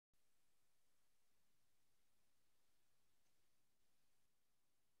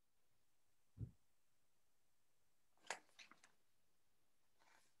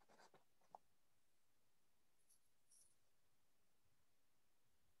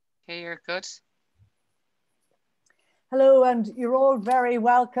Okay, you're good. Hello, and you're all very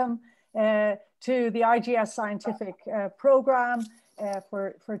welcome to the IGS Scientific Programme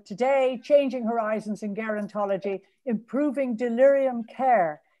for today, Changing Horizons in Gerontology, Improving Delirium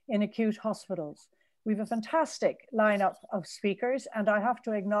Care in Acute Hospitals. We have a fantastic lineup of speakers, and I have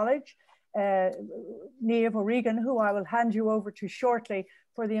to acknowledge Niamh O'Regan, who I will hand you over to shortly,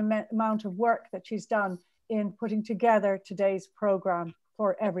 for the amount of work that she's done in putting together today's programme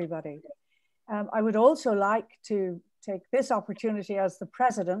for everybody. I would also like to take this opportunity as the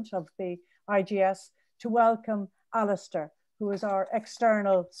president of the IGS to welcome Alasdair, who is our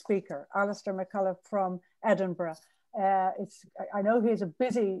external speaker, Alasdair MacLullich from Edinburgh. I know he has a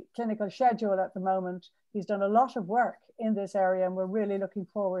busy clinical schedule at the moment. He's done a lot of work in this area, and we're really looking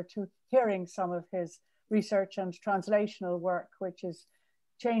forward to hearing some of his research and translational work, which is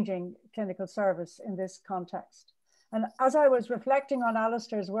changing clinical service in this context. And as I was reflecting on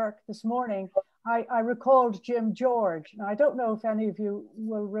Alasdair's work this morning, I recalled Jim George. Now, I don't know if any of you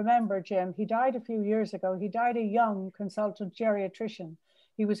will remember Jim. He died a few years ago. He died a young consultant geriatrician.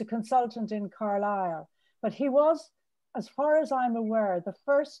 He was a consultant in Carlisle, but he was, as far as I'm aware, the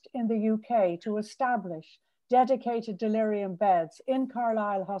first in the UK to establish dedicated delirium beds in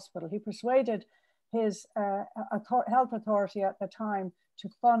Carlisle Hospital. He persuaded his health authority at the time to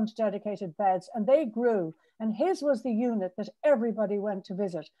fund dedicated beds, and they grew. And his was the unit that everybody went to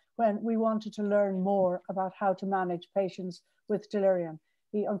visit when we wanted to learn more about how to manage patients with delirium.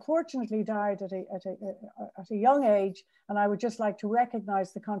 He unfortunately died at a young age, and I would just like to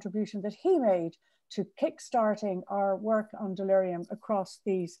recognize the contribution that he made to kickstarting our work on delirium across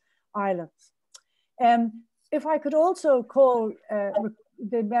these islands. If I could also call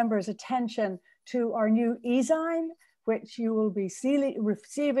the members' attention to our new e-sign, which you will be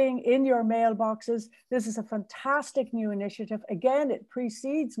receiving in your mailboxes. This is a fantastic new initiative. Again, it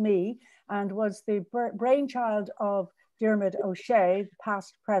precedes me and was the brainchild of Diarmuid O'Shea,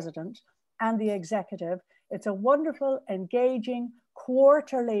 past president, and the executive. It's a wonderful, engaging,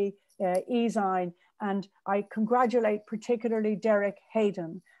 quarterly e-sign, and I congratulate particularly Derek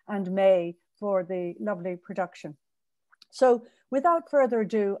Hayden and May for the lovely production. So without further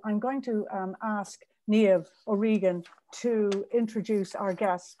ado, I'm going to ask Niamh O'Regan to introduce our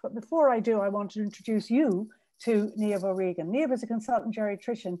guests. But before I do, I want to introduce you to Niamh O'Regan. Niamh is a consultant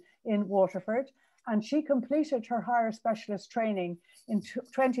geriatrician in Waterford, and she completed her higher specialist training in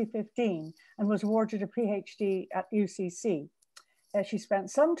 2015 and was awarded a PhD at UCC. She spent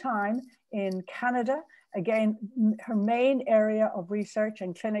some time in Canada. Again, her main area of research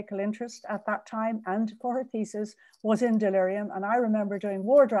and clinical interest at that time and for her thesis was in delirium. And I remember doing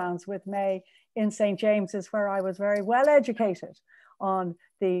ward rounds with May in St. James's, where I was very well educated on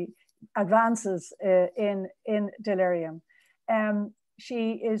the advances in delirium.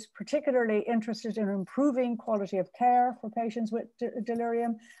 She is particularly interested in improving quality of care for patients with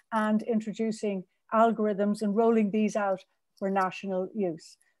delirium and introducing algorithms and rolling these out for national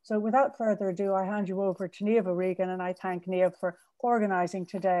use. So without further ado, I hand you over to Niamh O'Regan, and I thank Niamh for organising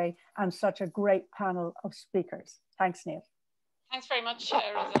today and such a great panel of speakers. Thanks, Niamh. Thanks very much,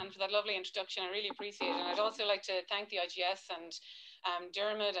 Roseanne, for that lovely introduction. I really appreciate it. And I'd also like to thank the IGS and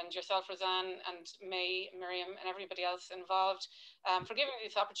Diarmuid and yourself, Roseanne, and May, Miriam, and everybody else involved for giving me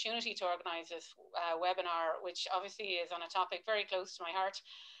this opportunity to organise this webinar, which obviously is on a topic very close to my heart.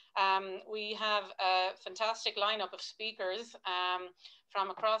 We have a fantastic lineup of speakers from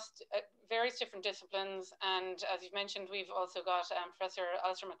across various different disciplines, and as you've mentioned, we've also got Professor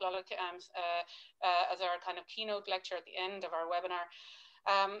Alasdair MacLullich as our kind of keynote lecture at the end of our webinar.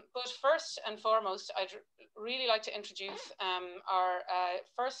 But first and foremost, I'd really like to introduce our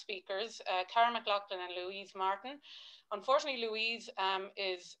first speakers, Cara McLoughlin and Louise Martin. Unfortunately, Louise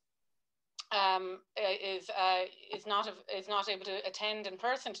is not able to attend in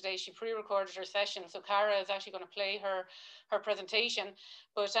person today. She pre-recorded her session, so Cara is actually going to play her presentation.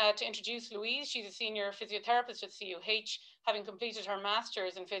 But to introduce Louise, she's a senior physiotherapist at CUH, having completed her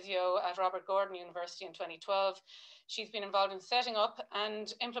master's in physio at Robert Gordon University in 2012. She's been involved in setting up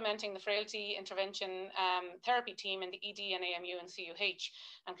and implementing the frailty intervention therapy team in the ED and AMU and CUH,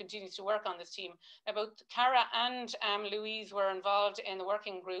 and continues to work on this team. Now, both Cara and Louise were involved in the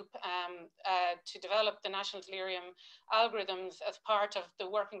working group to develop the National Delirium algorithms as part of the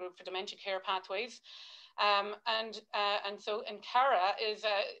working group for dementia care pathways. And Cara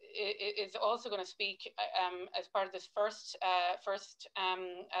is also going to speak as part of this first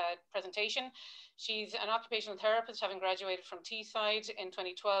presentation. She's an occupational therapist, having graduated from Teesside in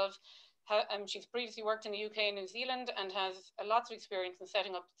 2012. She's previously worked in the UK and New Zealand and has lots of experience in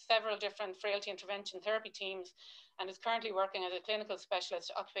setting up several different frailty intervention therapy teams and is currently working as a clinical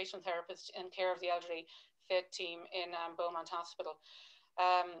specialist occupational therapist in care of the elderly fit team in Beaumont Hospital.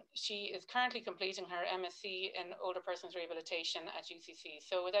 She is currently completing her MSc in Older Persons Rehabilitation at UCC.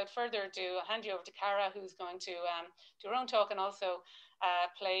 So without further ado, I'll hand you over to Cara, who's going to do her own talk and also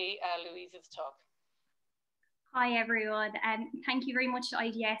play Louise's talk. Hi everyone, thank you very much to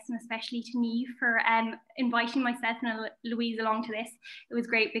IGS and especially to Niamh for inviting myself and Louise along to this. It was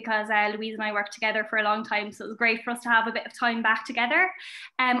great because Louise and I worked together for a long time, so it was great for us to have a bit of time back together.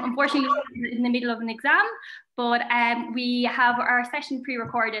 Unfortunately, we're in the middle of an exam, but we have our session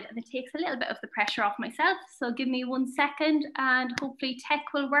pre-recorded and it takes a little bit of the pressure off myself. So give me 1 second and hopefully tech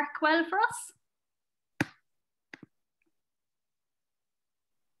will work well for us.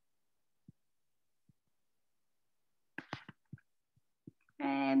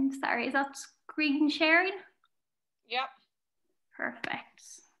 Sorry, is that screen sharing? Yep. Perfect.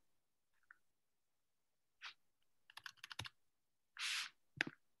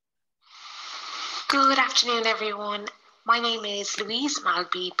 Good afternoon, everyone. My name is Louise and I'll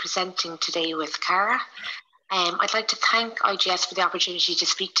be presenting today with Cara. I'd like to thank IGS for the opportunity to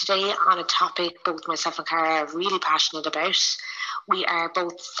speak today on a topic both myself and Cara are really passionate about. We are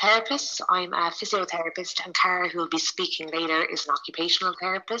both therapists. I'm a physiotherapist and Cara, who will be speaking later, is an occupational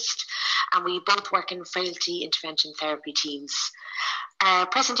therapist, and we both work in frailty intervention therapy teams. Our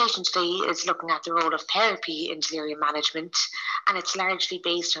presentation today is looking at the role of therapy in delirium management, and it's largely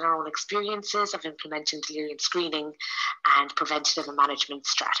based on our own experiences of implementing delirium screening and preventative and management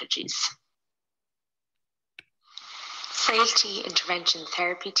strategies. Frailty intervention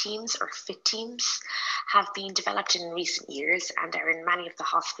therapy teams, or FIT teams, have been developed in recent years and are in many of the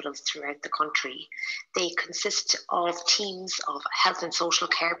hospitals throughout the country. They consist of teams of health and social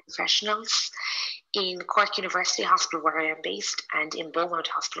care professionals. In Cork University Hospital, where I am based, and in Beaumont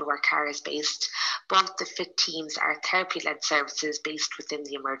Hospital, where Cara is based, both the FIT teams are therapy-led services based within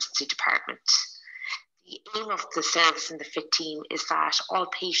the emergency department. The aim of the service in the FIT team is that all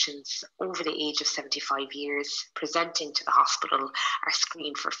patients over the age of 75 years presenting to the hospital are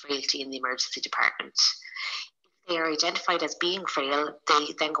screened for frailty in the emergency department. If they are identified as being frail, they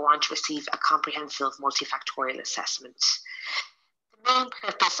then go on to receive a comprehensive multifactorial assessment. The main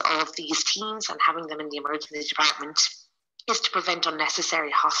purpose of these teams and having them in the emergency department is to prevent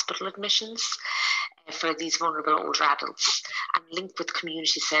unnecessary hospital admissions for these vulnerable older adults and link with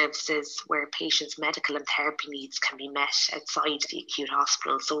community services where patients' medical and therapy needs can be met outside the acute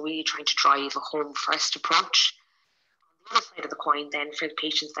hospital. So really trying to drive a home first approach. On the other side of the coin then, for the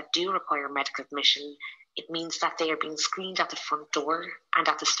patients that do require medical admission, it means that they are being screened at the front door and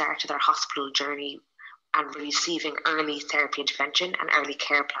at the start of their hospital journey and receiving early therapy intervention and early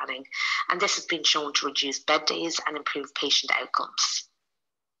care planning. And this has been shown to reduce bed days and improve patient outcomes.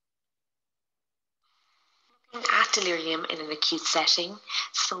 Looking at delirium in an acute setting,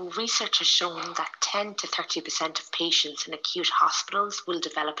 so research has shown that 10 to 30% of patients in acute hospitals will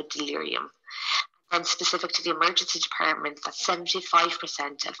develop a delirium. And specific to the emergency department, that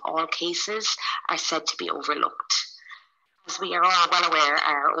 75% of all cases are said to be overlooked. As we are all well aware,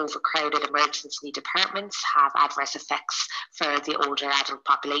 our overcrowded emergency departments have adverse effects for the older adult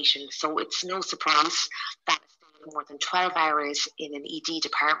population. So it's no surprise that more than 12 hours in an ED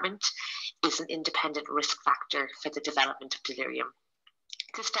department is an independent risk factor for the development of delirium.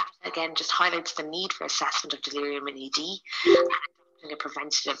 This data again just highlights the need for assessment of delirium in ED and adopting a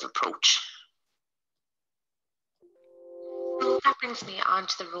preventative approach. So that brings me on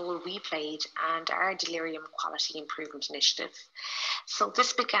to the role we played and our delirium quality improvement initiative. So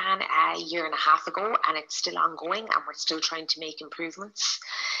this began a year and a half ago and it's still ongoing and we're still trying to make improvements.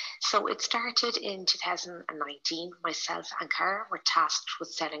 So it started in 2019. Myself and Cara were tasked with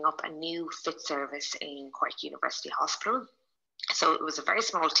setting up a new FIT service in Cork University Hospital. So it was a very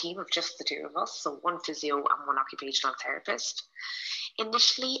small team of just the two of us, so one physio and one occupational therapist.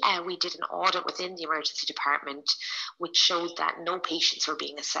 Initially, we did an audit within the emergency department, which showed that no patients were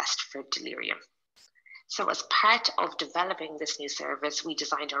being assessed for delirium. So as part of developing this new service, we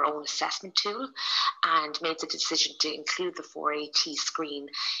designed our own assessment tool and made the decision to include the 4AT screen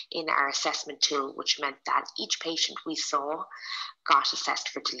in our assessment tool, which meant that each patient we saw got assessed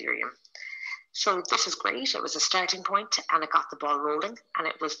for delirium. So this is great. It was a starting point and it got the ball rolling, and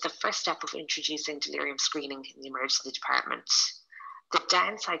it was the first step of introducing delirium screening in the emergency department. The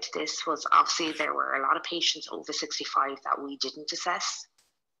downside to this was obviously there were a lot of patients over 65 that we didn't assess,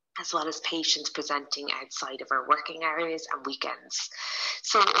 as well as patients presenting outside of our working areas and weekends.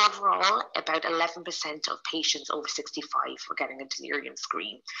 So overall, about 11% of patients over 65 were getting a delirium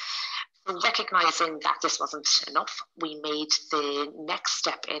screen. So recognising that this wasn't enough, we made the next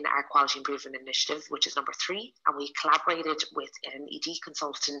step in our quality improvement initiative, which is number 3, and we collaborated with an ED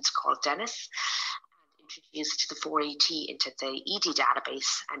consultant called Dennis and introduced the 4AT into the ED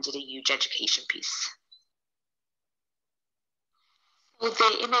database and did a huge education piece. So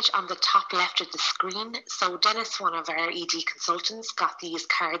the image on the top left of the screen, so Dennis, one of our ED consultants, got these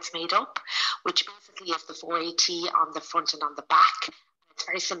cards made up, which basically is the 4AT on the front and on the back. It's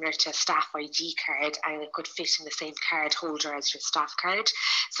very similar to a staff ID card, and it could fit in the same card holder as your staff card.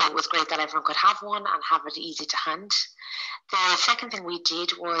 So it was great that everyone could have one and have it easy to hand. The second thing we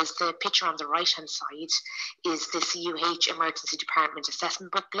did was the picture on the right-hand side is the CUH Emergency Department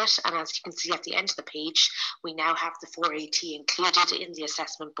Assessment Booklet. And as you can see at the end of the page, we now have the 4AT included in the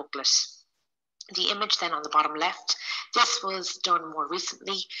assessment booklet. The image then on the bottom left, this was done more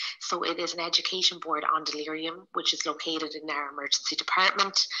recently. So it is an education board on delirium, which is located in our emergency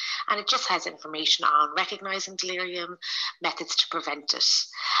department. And it just has information on recognising delirium, methods to prevent it.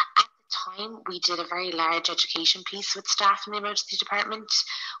 At the time, we did a very large education piece with staff in the emergency department.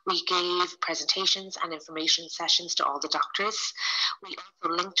 We gave presentations and information sessions to all the doctors. We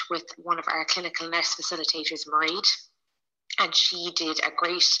also linked with one of our clinical nurse facilitators, Mairead, and she did a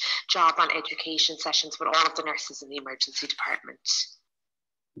great job on education sessions with all of the nurses in the emergency department.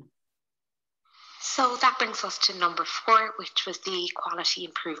 So that brings us to number 4, which was the quality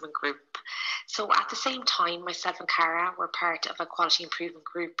improvement group. So at the same time, myself and Cara were part of a quality improvement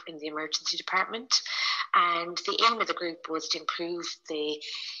group in the emergency department. And the aim of the group was to improve the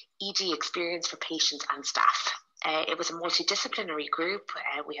ED experience for patients and staff. It was a multidisciplinary group.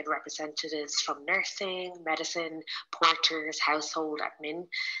 We had representatives from nursing, medicine, porters, household, admin,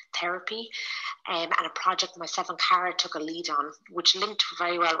 therapy, and a project myself and Cara took a lead on, which linked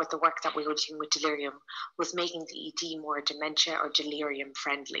very well with the work that we were doing with delirium, was making the ED more dementia or delirium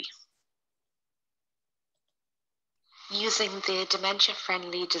friendly. Using the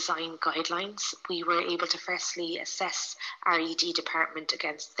dementia-friendly design guidelines, we were able to firstly assess our ED department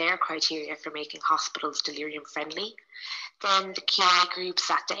against their criteria for making hospitals delirium-friendly. Then the QI group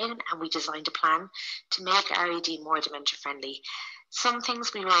sat down and we designed a plan to make our ED more dementia-friendly. Some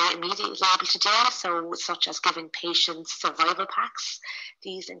things we were immediately able to do, such as giving patients survival packs.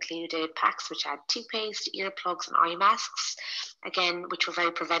 These included packs which had toothpaste, earplugs and eye masks, again, which were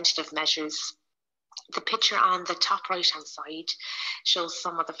very preventative measures. The picture on the top right-hand side shows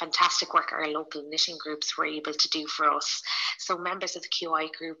some of the fantastic work our local knitting groups were able to do for us. So members of the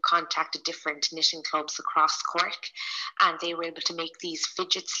QI group contacted different knitting clubs across Cork, and they were able to make these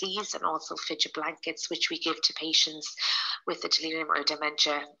fidget sleeves and also fidget blankets, which we give to patients with the delirium or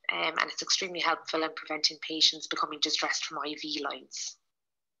dementia. And it's extremely helpful in preventing patients becoming distressed from IV lines.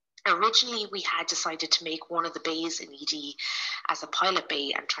 Originally, we had decided to make one of the bays in ED as a pilot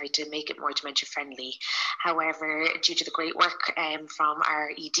bay and try to make it more dementia friendly. However, due to the great work from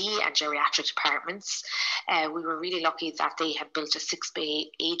our ED and geriatric departments, we were really lucky that they had built a 6-bay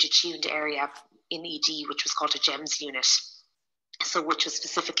age-attuned area in ED, which was called a GEMS unit. So which was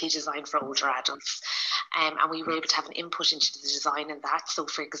specifically designed for older adults. And we were able to have an input into the design in that. So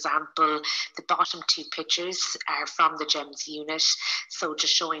for example, the bottom 2 pictures are from the GEMS unit. So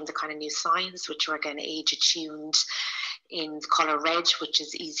just showing the kind of new signs, which were again age attuned in the colour red, which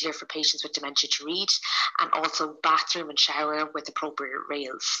is easier for patients with dementia to read, and also bathroom and shower with appropriate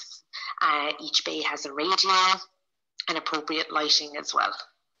rails. Each bay has a radio and appropriate lighting as well.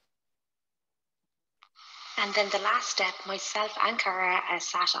 And then the last step, myself and Cara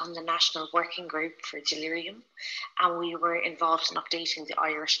sat on the National Working Group for Delirium, and we were involved in updating the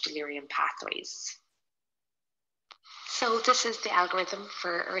Irish Delirium pathways. So this is the algorithm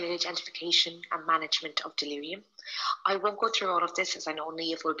for early identification and management of delirium. I won't go through all of this as I know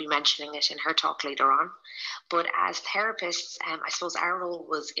Niamh will be mentioning it in her talk later on. But as therapists, I suppose our role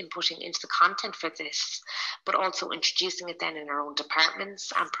was inputting into the content for this, but also introducing it then in our own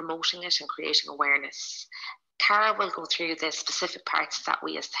departments and promoting it and creating awareness. Cara will go through the specific parts that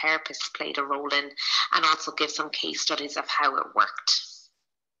we as therapists played a role in and also give some case studies of how it worked.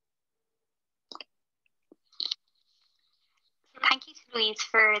 Thank you to Louise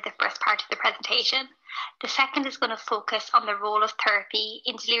for the first part of the presentation. The second is going to focus on the role of therapy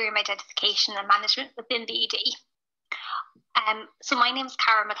in delirium identification and management within the ED. So my name is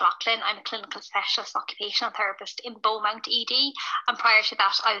McLoughlin. I'm a clinical specialist occupational therapist in Beaumont ED, and prior to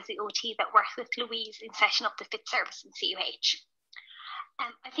that I was the OT that worked with Louise in setting up the FIT service in CUH.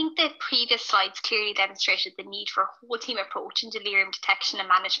 I think the previous slides clearly demonstrated the need for a whole team approach in delirium detection and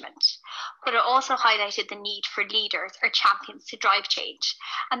management, but it also highlighted the need for leaders or champions to drive change.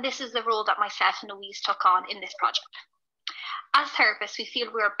 And this is the role that myself and Louise took on in this project. As therapists, we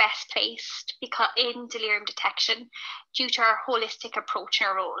feel we are best placed in delirium detection due to our holistic approach in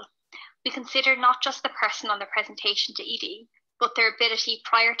our role. We consider not just the person on the presentation to ED, but their ability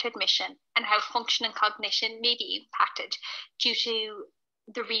prior to admission and how function and cognition may be impacted due to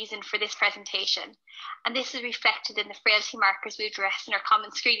the reason for this presentation. And this is reflected in the frailty markers we address in our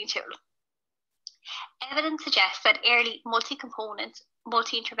common screening tool. Evidence suggests that early multi-component,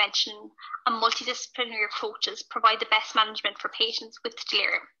 multi-intervention and multidisciplinary approaches provide the best management for patients with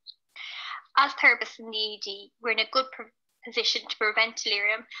delirium. As therapists in the ED, we're in a good position to prevent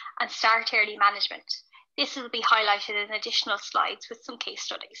delirium and start early management. This will be highlighted in additional slides with some case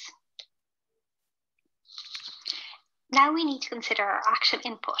studies. Now we need to consider our action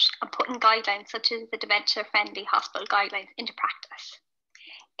input and putting guidelines such as the dementia-friendly hospital guidelines into practice.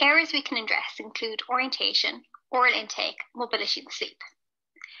 Areas we can address include orientation, oral intake, mobility and sleep.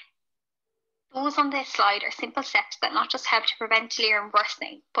 Those on this slide are simple steps that not just help to prevent delirium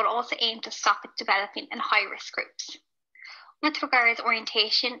worsening, but also aim to stop it developing in high-risk groups. With regards to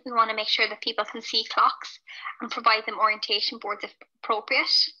orientation, we want to make sure that people can see clocks and provide them orientation boards if appropriate.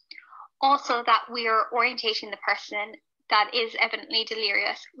 Also, that we are orientating the person that is evidently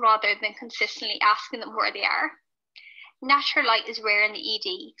delirious rather than consistently asking them where they are. Natural light is rare in the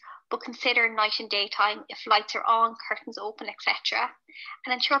ED, but consider night and daytime if lights are on, curtains open, etc.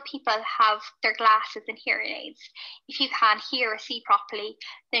 And ensure people have their glasses and hearing aids. If you can't hear or see properly,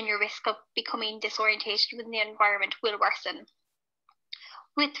 then your risk of becoming disorientated within the environment will worsen.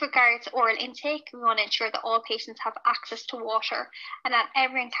 With regards to oral intake, we want to ensure that all patients have access to water, and at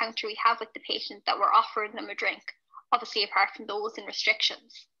every encounter we have with the patient that we're offering them a drink, obviously apart from those in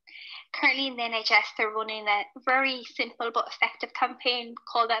restrictions. Currently in the NHS, they're running a very simple but effective campaign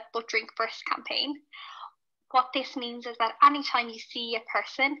called the But Drink First campaign. What this means is that anytime you see a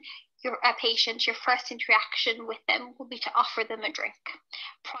person, a patient, your first interaction with them will be to offer them a drink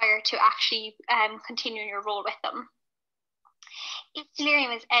prior to actually continuing your role with them. If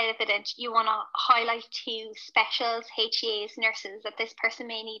delirium is evident, you want to highlight to specials, HEAs, nurses that this person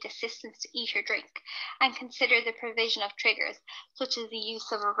may need assistance to eat or drink, and consider the provision of triggers, such as the use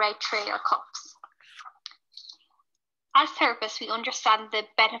of a red tray or cups. As therapists, we understand the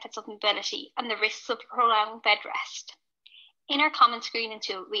benefits of mobility and the risks of prolonged bed rest. In our common screening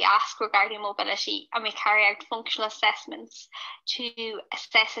tool, we ask regarding mobility and we carry out functional assessments to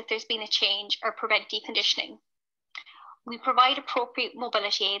assess if there's been a change or prevent deconditioning. We provide appropriate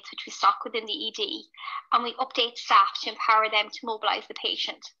mobility aids which we stock within the ED, and we update staff to empower them to mobilise the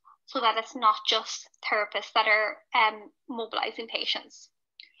patient so that it's not just therapists that are mobilising patients.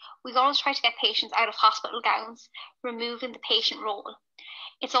 We always try to get patients out of hospital gowns, removing the patient role.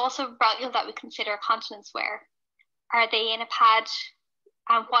 It's also vital that we consider continence wear. Are they in a pad,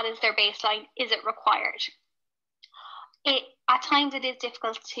 and what is their baseline? Is it required? At times it is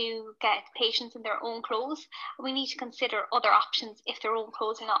difficult to get patients in their own clothes, and we need to consider other options if their own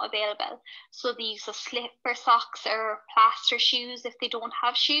clothes are not available. So the use of slipper socks or plaster shoes if they don't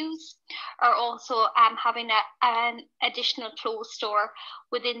have shoes, or also having an additional clothes store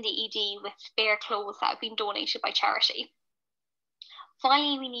within the ED with spare clothes that have been donated by charity.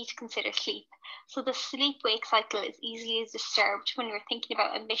 Finally, we need to consider sleep. So the sleep-wake cycle is easily disturbed when you're thinking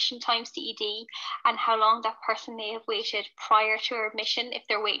about admission times to ED and how long that person may have waited prior to admission if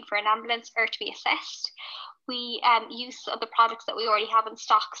they're waiting for an ambulance or to be assessed. We use of the products that we already have in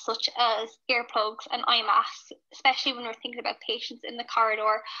stock, such as earplugs and eye masks, especially when we're thinking about patients in the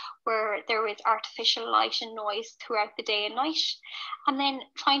corridor where there is artificial light and noise throughout the day and night, and then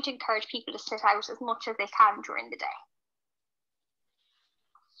trying to encourage people to sit out as much as they can during the day.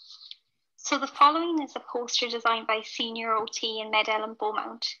 So the following is a poster designed by Senior OT and Medell and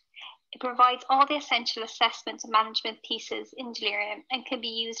Beaumont. It provides all the essential assessment and management pieces in delirium and can be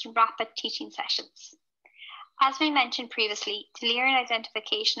used in rapid teaching sessions. As we mentioned previously, delirium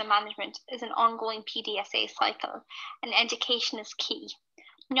identification and management is an ongoing PDSA cycle, and education is key,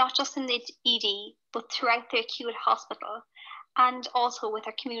 not just in the ED, but throughout the acute hospital, and also with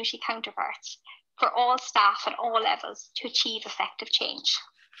our community counterparts, for all staff at all levels to achieve effective change.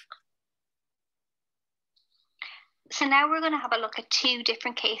 So now we're going to have a look at two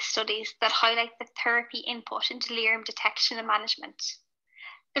different case studies that highlight the therapy input in delirium detection and management.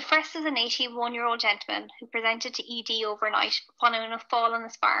 The first is an 81-year-old gentleman who presented to ED overnight following a fall on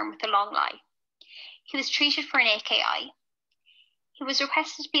his farm with a long lie. He was treated for an AKI. He was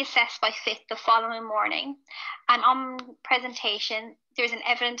requested to be assessed by FIT the following morning, and on presentation, there's an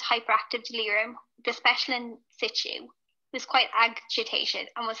evident hyperactive delirium with a special in situ who was quite agitated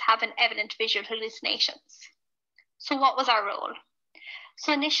and was having evident visual hallucinations. So what was our role?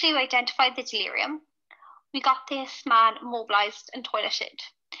 So initially we identified the delirium. We got this man mobilised and toileted.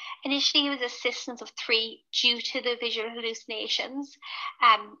 Initially, he was assistance of 3 due to the visual hallucinations.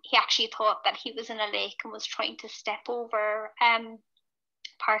 He actually thought that he was in a lake and was trying to step over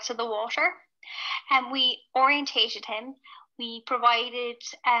parts of the water. We orientated him. We provided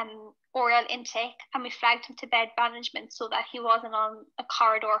oral intake, and we flagged him to bed management so that he wasn't on a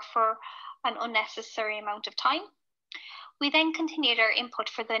corridor for an unnecessary amount of time. We then continued our input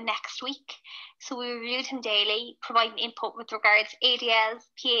for the next week. So we reviewed him daily, providing input with regards to ADLs,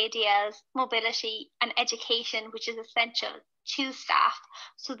 PADLs, mobility and education, which is essential to staff,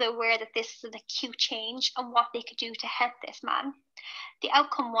 so they're aware that this is an acute change and what they could do to help this man. The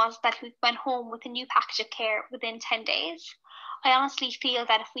outcome was that we went home with a new package of care within 10 days. I honestly feel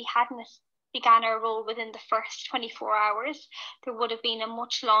that if we hadn't began our role within the first 24 hours, there would have been a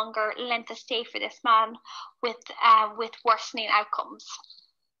much longer length of stay for this man with worsening outcomes.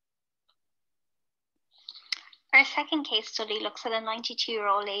 Our second case study looks at a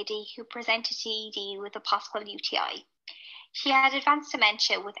 92-year-old lady who presented to ED with a possible UTI. She had advanced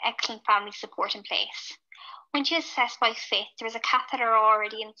dementia with excellent family support in place. When she was assessed by FIT, there was a catheter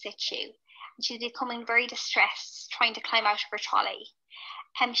already in situ, and she was becoming very distressed trying to climb out of her trolley.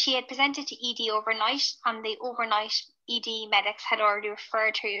 She had presented to ED overnight, and the overnight ED medics had already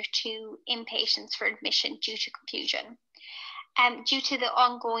referred her to inpatients for admission due to confusion. Due to the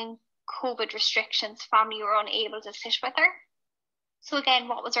ongoing COVID restrictions, family were unable to sit with her. So again,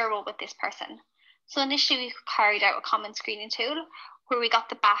 what was our role with this person? So initially we carried out a common screening tool where we got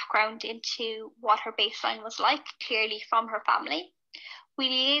the background into what her baseline was like, clearly from her family. We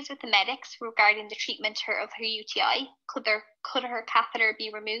liaised with the medics regarding the treatment of her UTI. Could her catheter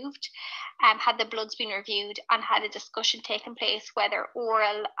be removed? Had the bloods been reviewed, and had a discussion taken place whether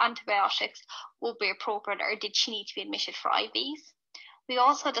oral antibiotics would be appropriate, or did she need to be admitted for IVs? We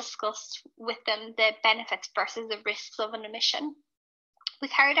also discussed with them the benefits versus the risks of an admission. We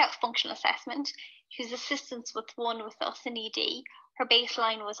carried out a functional assessment. She was assistance with us in ED. Her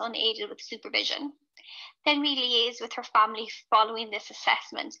baseline was unaided with supervision. Then we liaised with her family following this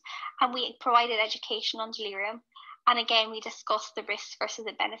assessment, and we provided education on delirium. And again, we discussed the risks versus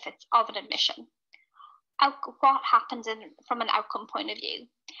the benefits of an admission. What happens from an outcome point of view?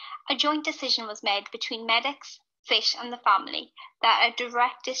 A joint decision was made between medics, FIT and the family that a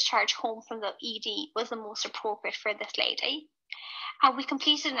direct discharge home from the ED was the most appropriate for this lady. And we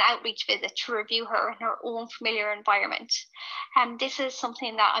completed an outreach visit to review her in her own familiar environment. And this is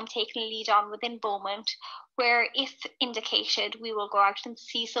something that I'm taking a lead on within Beaumont, where if indicated, we will go out and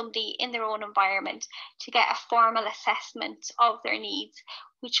see somebody in their own environment to get a formal assessment of their needs,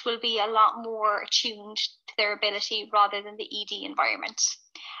 which will be a lot more attuned to their ability rather than the ED environment.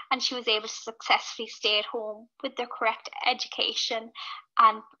 And she was able to successfully stay at home with the correct education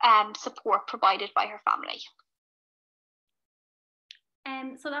and support provided by her family.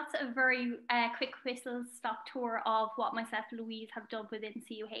 So that's a very quick whistle-stop tour of what myself and Louise have done within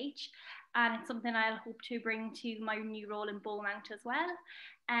CUH, and it's something I'll hope to bring to my new role in Beaumont as well.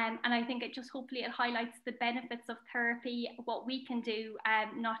 And I think it just hopefully it highlights the benefits of therapy, what we can do,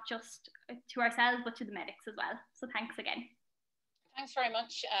 not just to ourselves but to the medics as well. So thanks again. Thanks very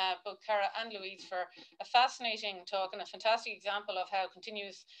much, both Cara and Louise, for a fascinating talk and a fantastic example of how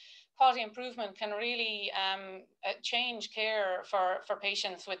continuous quality improvement can really change care for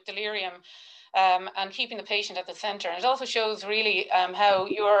patients with delirium, and keeping the patient at the centre. And it also shows really how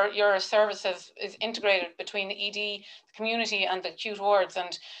your service is integrated between the ED, the community and the acute wards,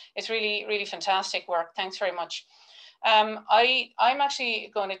 and it's really, really fantastic work. Thanks very much. I'm actually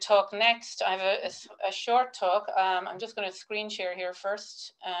going to talk next. I have a short talk. I'm just going to screen share here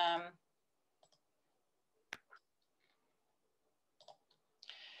first.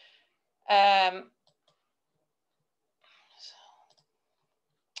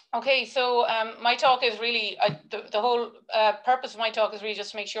 Okay, so my talk is really, the whole purpose of my talk is really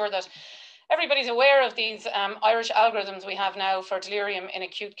just to make sure that everybody's aware of these Irish algorithms we have now for delirium in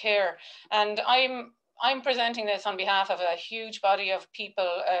acute care. And I'm presenting this on behalf of a huge body of people,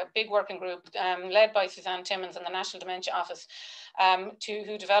 a big working group led by Suzanne Timmins and the National Dementia Office,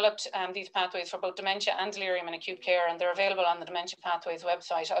 who developed these pathways for both dementia and delirium in acute care, and they're available on the Dementia Pathways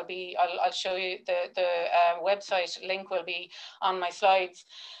website. I'll show you the website link will be on my slides.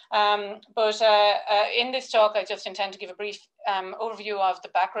 But in this talk, I just intend to give a brief overview of the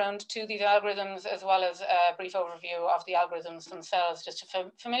background to these algorithms, as well as a brief overview of the algorithms themselves, just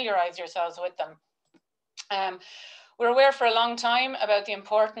to familiarize yourselves with them. We're aware for a long time about the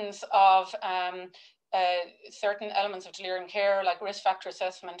importance of certain elements of delirium care, like risk factor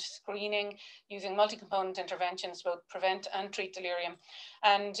assessment, screening, using multi-component interventions to both prevent and treat delirium.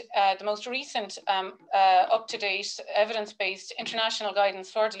 And the most recent up-to-date evidence-based international guidance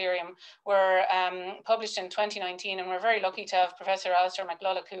for delirium were published in 2019, and we're very lucky to have Professor Alasdair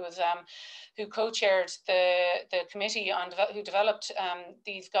MacLullich, who co-chaired the committee who developed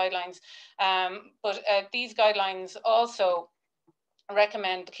these guidelines. But these guidelines also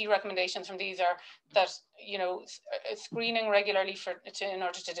recommend, the key recommendations from these are that, you know, screening regularly in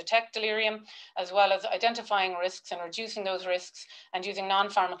order to detect delirium, as well as identifying risks and reducing those risks, and using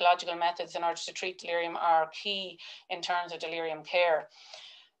non-pharmacological methods in order to treat delirium are key in terms of delirium care.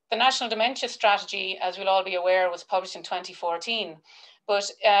 The National Dementia Strategy, as we'll all be aware, was published in 2014.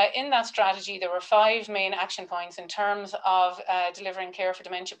 But in that strategy, there were 5 main action points in terms of delivering care for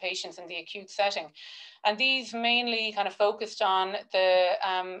dementia patients in the acute setting. And these mainly kind of focused on the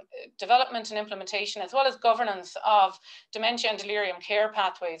development and implementation, as well as governance of dementia and delirium care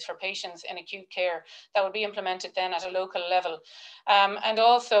pathways for patients in acute care that would be implemented then at a local level. And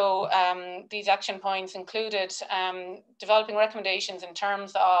also these action points included developing recommendations in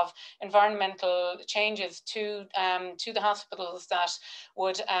terms of environmental changes to the hospitals that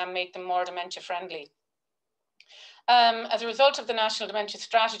would make them more dementia friendly. As a result of the National Dementia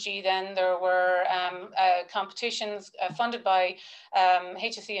Strategy, then there were competitions funded by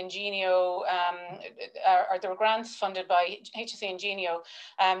HSE and Genio, or there were grants funded by HSE and Genio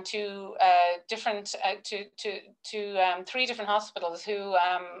to 3 different hospitals who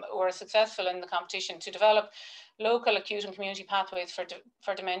were successful in the competition to develop local acute and community pathways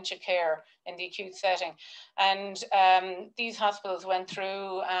for dementia care in the acute setting. And these hospitals went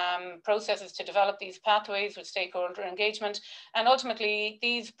through processes to develop these pathways with stakeholder engagement. And ultimately,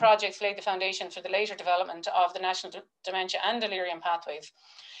 these projects laid the foundation for the later development of the national dementia and delirium pathways.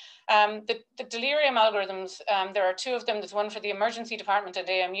 The delirium algorithms, there are 2 of them. There's one for the emergency department at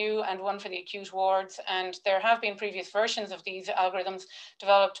AMU and one for the acute wards. And there have been previous versions of these algorithms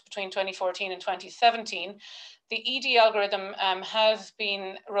developed between 2014 and 2017. The ED algorithm has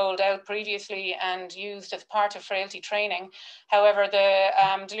been rolled out previously and used as part of frailty training. However, the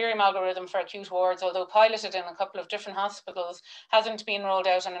delirium algorithm for acute wards, although piloted in a couple of different hospitals, hasn't been rolled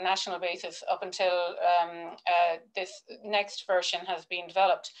out on a national basis up until this next version has been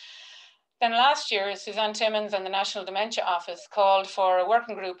developed. Then last year, Suzanne Timmins and the National Dementia Office called for a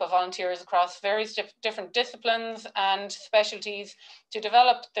working group of volunteers across various different disciplines and specialties to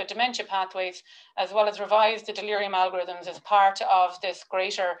develop the dementia pathways, as well as revise the delirium algorithms as part of this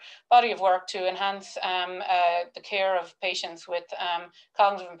greater body of work to enhance the care of patients with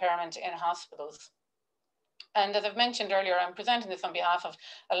cognitive impairment in hospitals. And as I've mentioned earlier, I'm presenting this on behalf of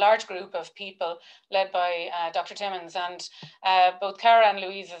a large group of people led by Dr. Timmins, and both Cara and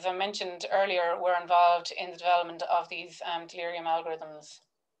Louise, as I mentioned earlier, were involved in the development of these delirium algorithms.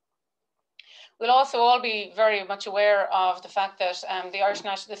 We'll also all be very much aware of the fact that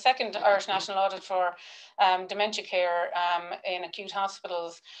the second Irish National Audit for Dementia Care in acute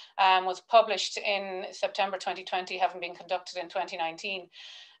hospitals was published in September 2020, having been conducted in 2019.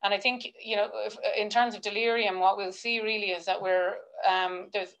 And I think, you know, in terms of delirium, what we'll see really is that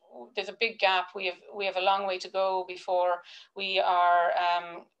there's a big gap. We have a long way to go before we are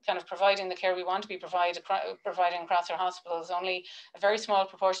kind of providing the care we want to be providing across our hospitals. Only a very small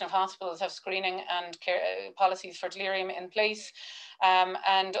proportion of hospitals have screening and care policies for delirium in place,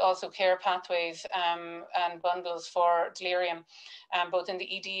 and also care pathways and bundles for delirium, both in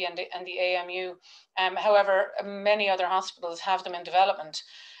the ED and the AMU. However, many other hospitals have them in development.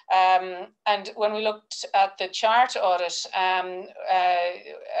 And when we looked at the chart audit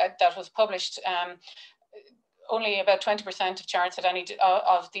that was published, only about 20% of charts had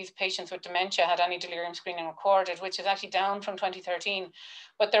of these patients with dementia had any delirium screening recorded, which is actually down from 2013.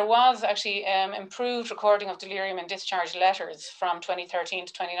 But there was actually improved recording of delirium and discharge letters from 2013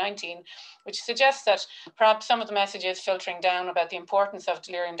 to 2019, which suggests that perhaps some of the messages filtering down about the importance of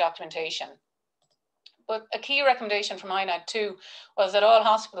delirium documentation. But a key recommendation from INAD too was that all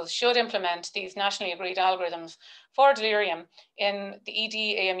hospitals should implement these nationally agreed algorithms for delirium in the ED,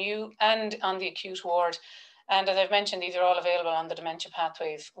 AMU, and on the acute ward. And as I've mentioned, these are all available on the Dementia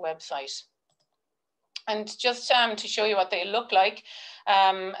Pathways website. And just to show you what they look like,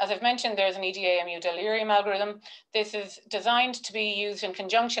 as I've mentioned, there's an ED-AMU delirium algorithm. This is designed to be used in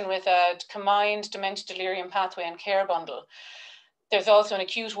conjunction with a combined dementia delirium pathway and care bundle. There's also an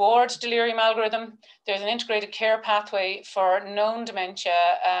acute ward delirium algorithm. There's an integrated care pathway for known dementia,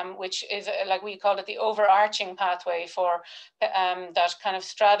 which is, like we call it, the overarching pathway for that kind of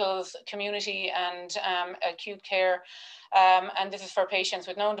straddles community and acute care. And this is for patients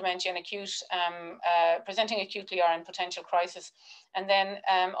with known dementia and acute, presenting acutely or in potential crisis. And then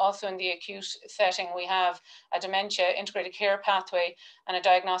also in the acute setting, we have a dementia integrated care pathway and a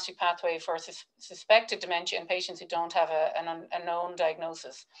diagnostic pathway for suspected dementia in patients who don't have a known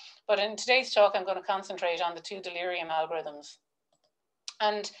diagnosis. But in today's talk, I'm going to concentrate on the 2 delirium algorithms.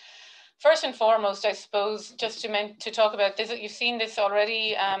 And first and foremost, I suppose, just to talk about this, you've seen this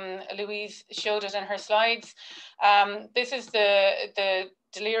already. Louise showed it in her slides. This is the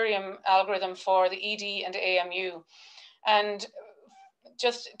delirium algorithm for the ED and AMU. And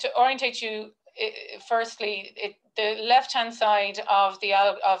just to orientate you, firstly, the left-hand side of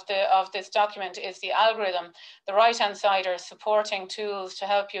this document is the algorithm. The right-hand side are supporting tools to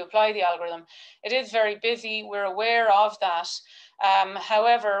help you apply the algorithm. It is very busy. We're aware of that.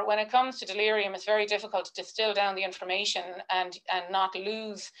 However, when it comes to delirium, it's very difficult to distill down the information and not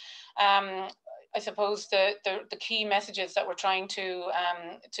lose, I suppose, the key messages that we're trying to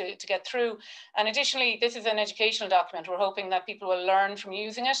get through. And additionally, this is an educational document. We're hoping that people will learn from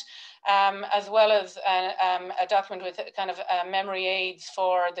using it, as well as a document with kind of memory aids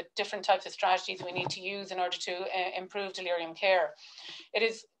for the different types of strategies we need to use in order to improve delirium care. It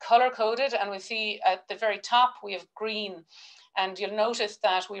is color coded, and we see at the very top we have green. And you'll notice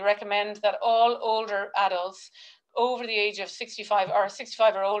that we recommend that all older adults over the age of 65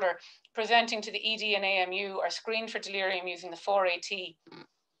 or older presenting to the ED and AMU are screened for delirium using the 4AT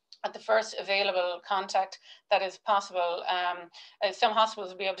at the first available contact that is possible. Some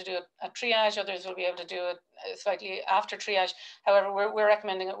hospitals will be able to do a triage, others will be able to do it slightly after triage. However, we're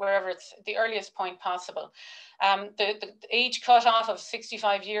recommending it wherever it's the earliest point possible. The age cutoff of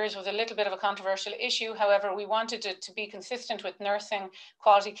 65 years was a little bit of a controversial issue. However, we wanted it to be consistent with nursing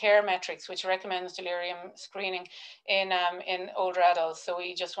quality care metrics, which recommends delirium screening in older adults. So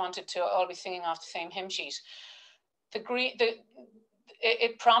we just wanted to all be singing off the same hymn sheet.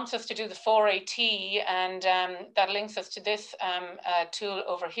 It prompts us to do the 4AT, and that links us to this tool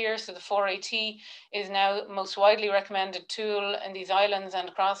over here. So the 4AT is now the most widely recommended tool in these islands and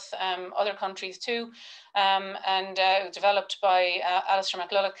across other countries too, and developed by Alasdair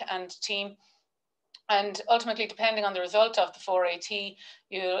MacLullich and team. And ultimately, depending on the result of the 4AT,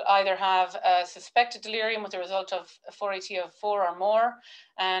 you'll either have a suspected delirium with a result of a 4AT of 4 or more.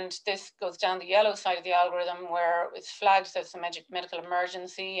 And this goes down the yellow side of the algorithm where it's flagged that it's a medical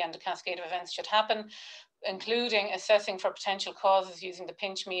emergency and a cascade of events should happen, including assessing for potential causes using the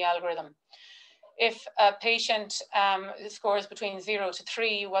pinch me algorithm. If a patient scores between 0 to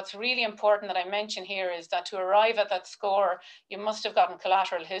 3, what's really important that I mention here is that to arrive at that score, you must have gotten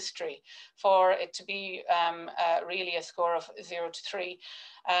collateral history for it to be really a score of 0 to 3.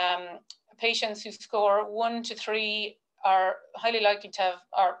 Patients who score 1 to 3 are highly likely to have,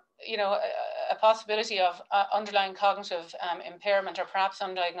 a possibility of underlying cognitive impairment or perhaps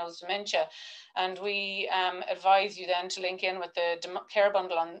undiagnosed dementia. And we advise you then to link in with the care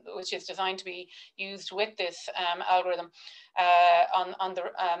bundle, which is designed to be used with this algorithm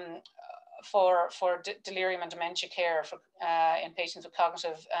for delirium and dementia care in patients with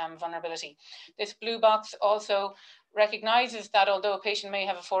cognitive vulnerability. This blue box also recognizes that although a patient may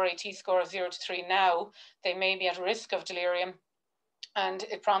have a 4AT score of 0 to 3 now, they may be at risk of delirium. And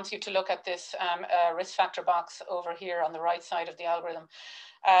it prompts you to look at this risk factor box over here on the right side of the algorithm,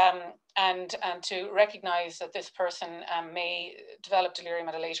 and to recognize that this person may develop delirium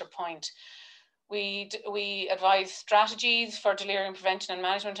at a later point. We advise strategies for delirium prevention and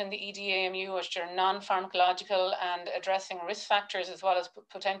management in the ED-AMU, which are non-pharmacological and addressing risk factors as well as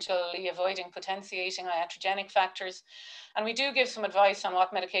potentially avoiding potentiating iatrogenic factors. And we do give some advice on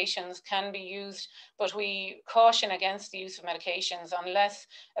what medications can be used, but we caution against the use of medications unless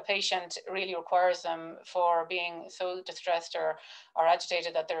a patient really requires them for being so distressed or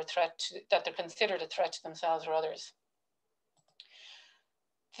agitated that they're considered a threat to themselves or others.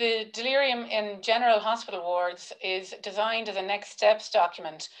 The delirium in general hospital wards is designed as a next steps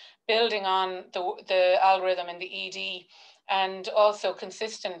document, building on the algorithm in the ED and also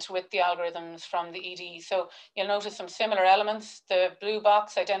consistent with the algorithms from the ED. So you'll notice some similar elements. The blue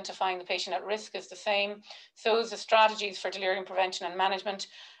box identifying the patient at risk is the same. So is the strategies for delirium prevention and management,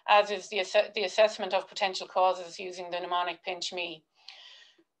 as is the assessment of potential causes using the mnemonic pinch me.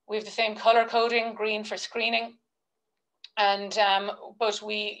 We have the same color coding, green for screening. And but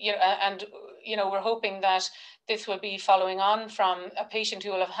and you know, we're hoping that this will be following on from a patient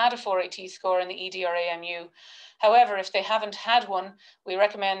who will have had a 4AT score in the ED or AMU. However, if they haven't had one, we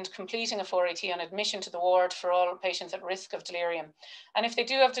recommend completing a 4AT on admission to the ward for all patients at risk of delirium. And if they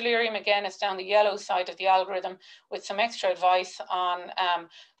do have delirium, again, it's down the yellow side of the algorithm with some extra advice on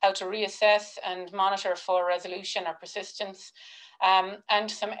how to reassess and monitor for resolution or persistence,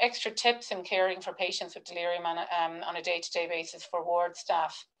 and some extra tips in caring for patients with delirium on a day-to-day basis for ward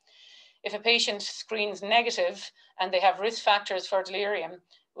staff. If a patient screens negative and they have risk factors for delirium,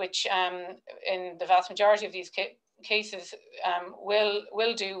 which in the vast majority of these cases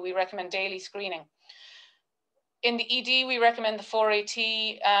will do, we recommend daily screening. In the ED, we recommend the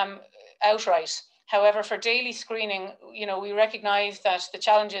 4AT outright. However, for daily screening, you know, we recognize that the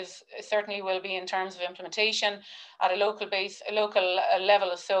challenges certainly will be in terms of implementation at a local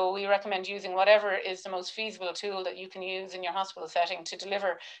level. So we recommend using whatever is the most feasible tool that you can use in your hospital setting to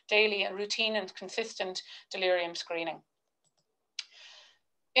deliver daily and routine and consistent delirium screening.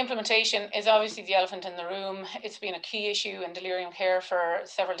 Implementation is obviously the elephant in the room. It's been a key issue in delirium care for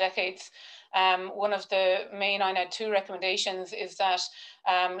several decades. One of the main INED 2 recommendations is that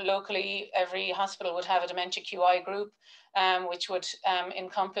locally every hospital would have a dementia QI group, which would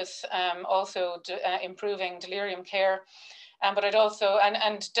encompass also improving delirium care. But I'd also, and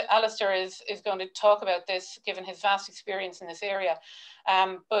Alasdair is going to talk about this given his vast experience in this area.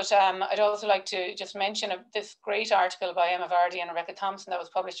 But I'd also like to just mention this great article by Emma Vardy and Rebecca Thompson that was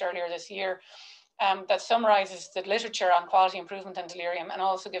published earlier this year that summarizes the literature on quality improvement and delirium and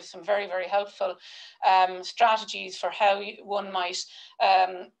also gives some very, very helpful strategies for how one might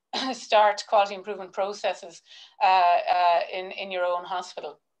start quality improvement processes in your own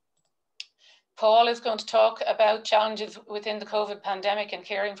hospital. Paul is going to talk about challenges within the COVID pandemic and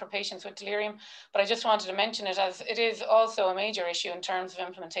caring for patients with delirium, but I just wanted to mention it as it is also a major issue in terms of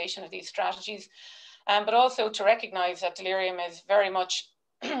implementation of these strategies, but also to recognize that delirium is very much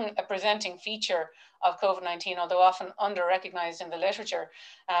a presenting feature of COVID-19, although often under-recognized in the literature,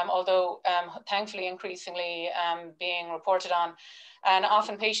 although thankfully increasingly being reported on. And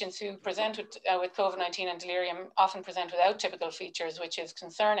often patients who present with COVID-19 and delirium often present without typical features, which is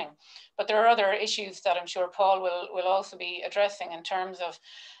concerning. But there are other issues that I'm sure Paul will also be addressing in terms of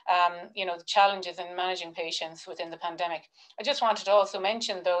you know, the challenges in managing patients within the pandemic. I just wanted to also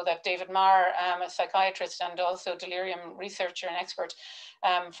mention, though, that David Marr, a psychiatrist and also delirium researcher and expert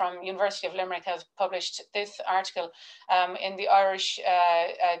from University of Limerick, has published this article in the Irish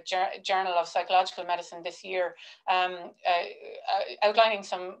Journal of Psychological Medicine this year, outlining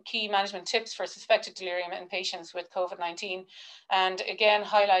some key management tips for suspected delirium in patients with COVID-19, and again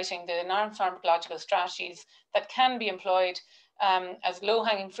highlighting the non-pharmacological strategies that can be employed as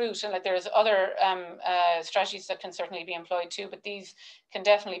low-hanging fruit, and that there's other strategies that can certainly be employed too, but these can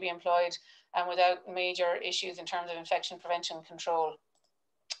definitely be employed without major issues in terms of infection prevention and control.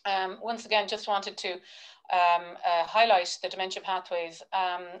 Once again, just wanted to highlight the Dementia Pathways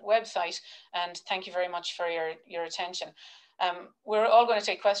website, and thank you very much for your attention. We're all going to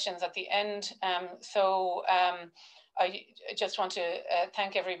take questions at the end, so I just want to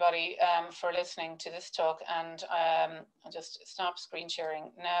thank everybody for listening to this talk, and I'll just stop screen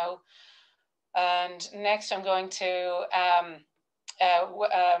sharing now. And next I'm going to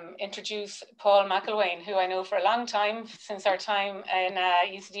introduce Paul McElwaine, who I know for a long time, since our time in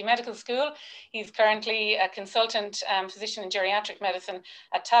UCD Medical School. He's currently a consultant physician in geriatric medicine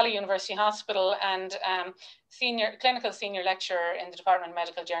at Tala University Hospital and clinical senior lecturer in the Department of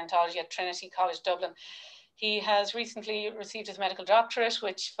Medical Gerontology at Trinity College Dublin. He has recently received his medical doctorate,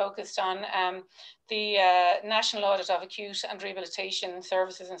 which focused on the national audit of acute and rehabilitation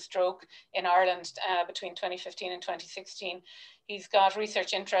services and stroke in Ireland between 2015 and 2016. He's got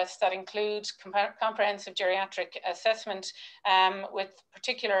research interests that include comprehensive geriatric assessment, with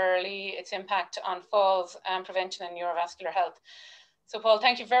particularly its impact on falls, prevention and neurovascular health. So Paul,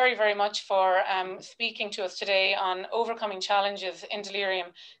 thank you very, very much for speaking to us today on overcoming challenges in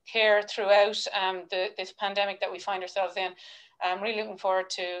delirium care throughout this pandemic that we find ourselves in. I'm really looking forward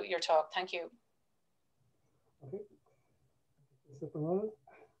to your talk. Thank you.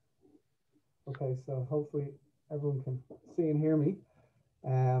 Okay, so hopefully everyone can see and hear me.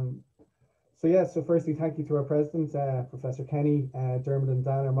 So firstly, thank you to our president, Professor Kenny, Dermot and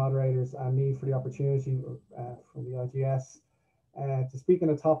Dan, our moderators, and me for the opportunity from the IGS to speak on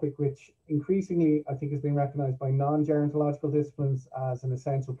a topic which increasingly I think is being recognised by non-gerontological disciplines as an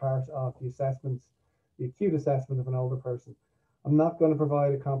essential part of the assessment, the acute assessment of an older person. I'm not going to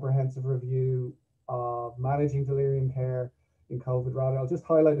provide a comprehensive review of managing delirium care in COVID. Rather, I'll just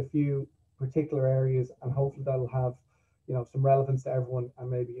highlight a few particular areas, and hopefully that'll have some relevance to everyone and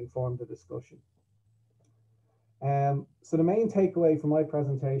maybe inform the discussion. So the main takeaway from my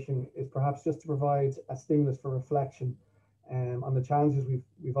presentation is perhaps just to provide a stimulus for reflection on the challenges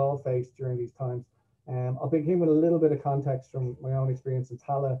we've all faced during these times. I'll begin with a little bit of context from my own experience in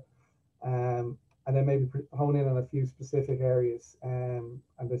Tallaght, and then maybe hone in on a few specific areas, and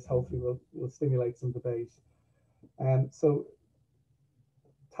this hopefully will stimulate some debate. So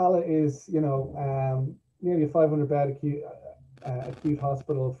Tallaght is, nearly a 500-bed acute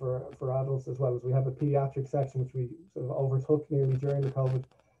hospital for adults, as well as we have a pediatric section which we sort of overtook nearly during the COVID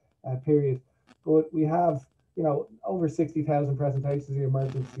period. But we have, over 60,000 presentations in the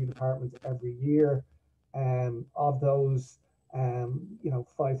emergency departments every year. Of those,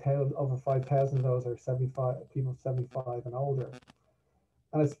 over 5,000 of those are 75 people 75 and older.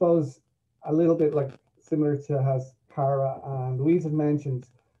 And I suppose a little bit like similar to as Cara and Louise had mentioned,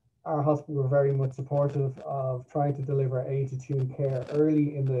 our hospital were very much supportive of trying to deliver age-attuned care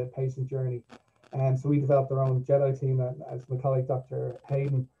early in the patient journey. And so we developed our own JEDI team, as my colleague Dr.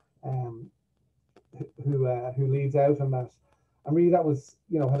 Hayden, who leads out on that. And really that was,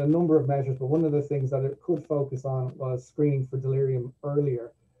 had a number of measures, but one of the things that it could focus on was screening for delirium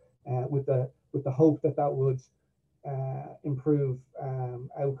earlier, with the hope that that would improve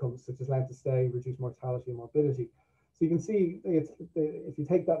outcomes such as length of stay, reduce mortality and morbidity. So you can see if you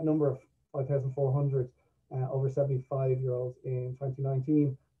take that number of 5,400 over 75-year-olds in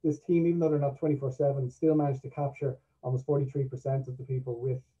 2019, this team, even though they're not 24/7, still managed to capture almost 43% of the people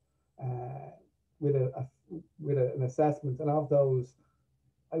with an assessment. And of those,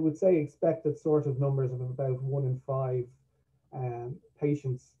 I would say expected sort of numbers of about 1 in 5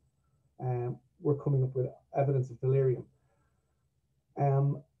 patients were coming up with evidence of delirium.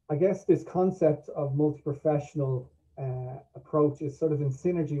 I guess this concept of multi-professional approach is sort of in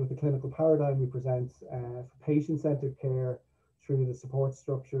synergy with the clinical paradigm we present for patient-centered care through the support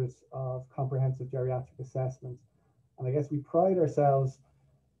structures of comprehensive geriatric assessment. And I guess we pride ourselves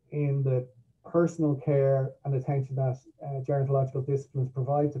in the personal care and attention that gerontological disciplines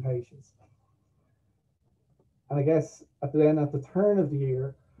provide to patients. And I guess at the turn of the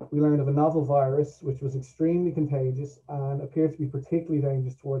year, we learned of a novel virus which was extremely contagious and appeared to be particularly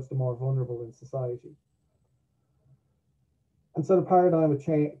dangerous towards the more vulnerable in society. And so the paradigm of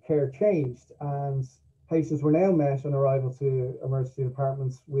care changed, and patients were now met on arrival to emergency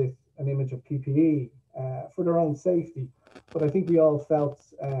departments with an image of PPE for their own safety. But I think we all felt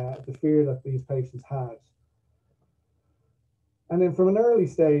the fear that these patients had. And then from an early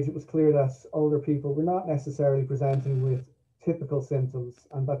stage, it was clear that older people were not necessarily presenting with typical symptoms,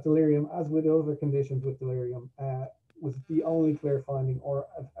 and that delirium, as with other conditions with delirium, was the only clear finding or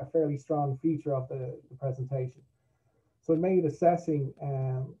a fairly strong feature of the presentation. So it made assessing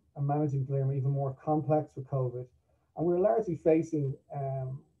and managing delirium even more complex with COVID. And we were largely facing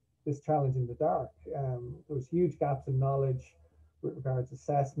this challenge in the dark. There was huge gaps in knowledge with regards to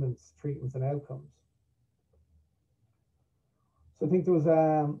assessments, treatments and outcomes. So I think there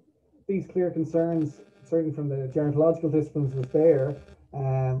was these clear concerns, certainly from the gerontological disciplines, was there,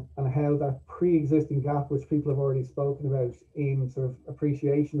 and how that pre-existing gap, which people have already spoken about in sort of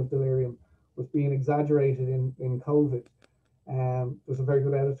appreciation of delirium, was being exaggerated in COVID. There was a very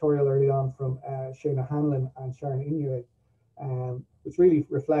good editorial early on from Shayna Hanlon and Sharon Inoue, which really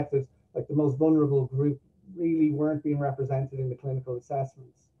reflected like the most vulnerable group really weren't being represented in the clinical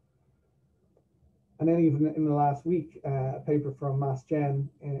assessments. And then even in the last week, a paper from Mass Gen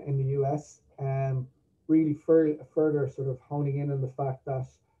in the US really further sort of honing in on the fact that,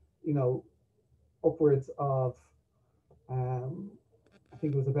 upwards of, I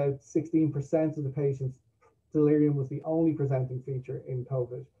think it was about 16% of the patients, delirium was the only presenting feature in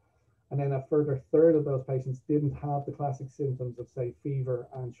COVID. And then a further third of those patients didn't have the classic symptoms of, say, fever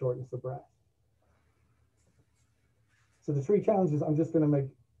and shortness of breath. So the three challenges I'm just going to make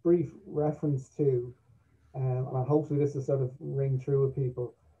brief reference to, and hopefully this will sort of ring true with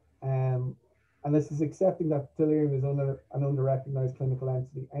people. And this is accepting that delirium is an under-recognized clinical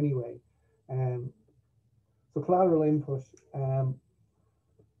entity anyway. So collateral input.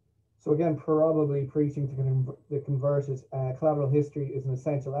 So again, probably preaching to the converted, collateral history is an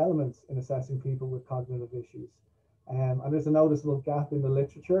essential element in assessing people with cognitive issues. And there's a noticeable gap in the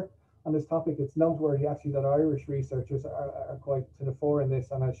literature on this topic. It's noteworthy actually that Irish researchers are quite to the fore in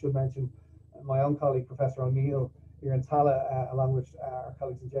this. And I should mention my own colleague, Professor O'Neill, here in Tallaght, along with our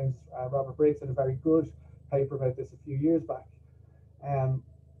colleagues in James, Robert Briggs, had a very good paper about this a few years back. And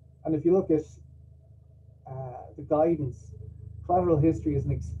if you look at the guidance, collateral history is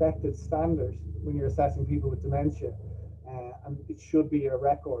an expected standard when you're assessing people with dementia, and it should be a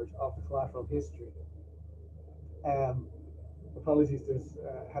record of the collateral history. apologies, there's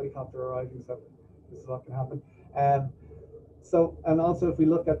a helicopter arriving, so this is what can happen. And also if we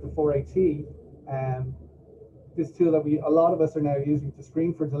look at the 4AT, this tool that a lot of us are now using to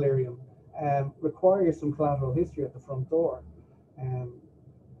screen for delirium, requires some collateral history at the front door. And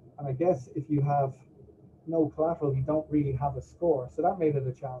I guess if you have no collateral, you don't really have a score. So that made it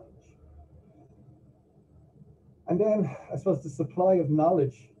a challenge. And then I suppose the supply of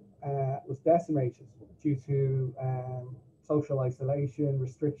knowledge was decimated due to social isolation,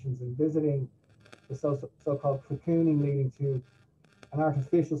 restrictions in visiting, the so-called cocooning leading to an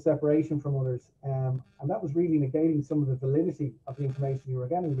artificial separation from others. And that was really negating some of the validity of the information you were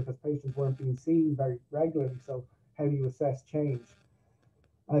getting, because patients weren't being seen very regularly. So how do you assess change?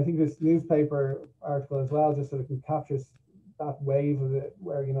 And I think this newspaper article as well just sort of captures that wave of it,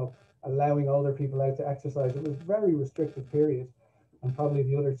 where, you know, allowing older people out to exercise. It was a very restricted period, and probably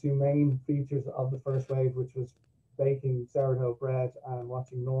the other two main features of the first wave, which was baking sourdough bread and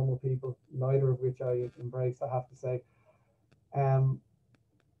watching normal people, neither of which I embraced, I have to say.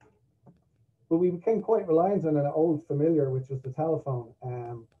 But we became quite reliant on an old familiar, which was the telephone.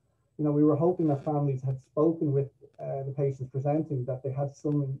 You know, we were hoping that families had spoken with the patients presenting, that they had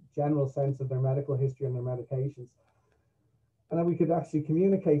some general sense of their medical history and their medications, and that we could actually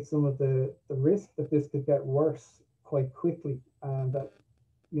communicate some of the risk that this could get worse quite quickly, and that,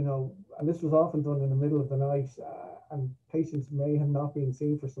 you know, and this was often done in the middle of the night, and patients may have not been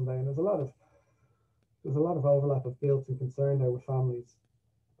seen for some day, and there's a lot of overlap of guilt and concern there with families.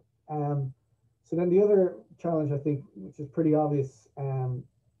 So then the other challenge, I think, which is pretty obvious,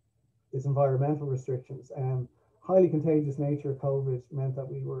 is environmental restrictions. Highly contagious nature of COVID meant that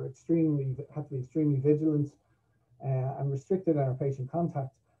we were had to be extremely vigilant and restricted in our patient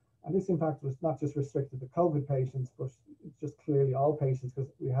contact. And this impact was not just restricted to COVID patients, but just clearly all patients,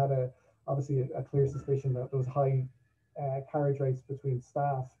 because we had obviously a clear suspicion that there was high carriage rates between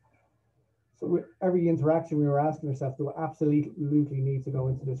staff. So with every interaction, we were asking ourselves, do I absolutely need to go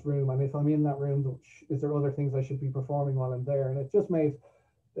into this room? And if I'm in that room, is there other things I should be performing while I'm there? And it just made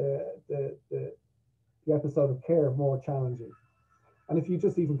the episode of care more challenging. And if you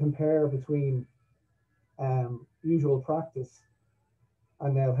just even compare between usual practice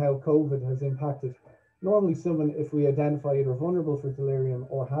and now how COVID has impacted, normally someone, if we identify either vulnerable for delirium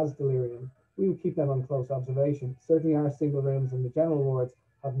or has delirium, we would keep them on close observation. Certainly our single rooms in the general wards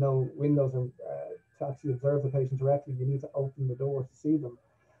have no windows to actually observe the patient directly. You need to open the door to see them.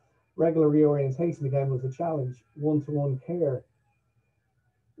 Regular reorientation, again, was a challenge. One-to-one care,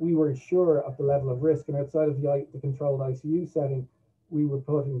 we were sure of the level of risk, and outside of the controlled ICU setting, we would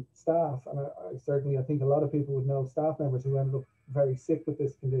put in staff, and I think a lot of people would know staff members who ended up very sick with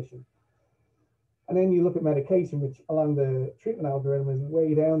this condition. And then you look at medication, which along the treatment algorithm is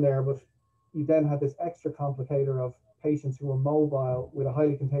way down there, but you then had this extra complicator of patients who were mobile with a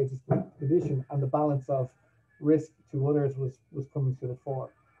highly contagious condition, and the balance of risk to others was coming to the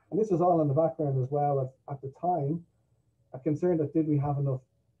fore. And this was all in the background as well at the time, a concern that did we have enough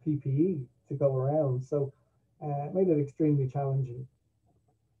PPE to go around? So it made it extremely challenging.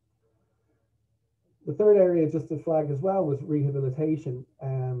 The third area just to flag as well was rehabilitation.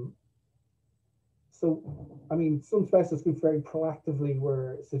 So, I mean, some specialist groups very proactively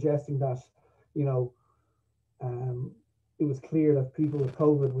were suggesting that, you know, it was clear that people with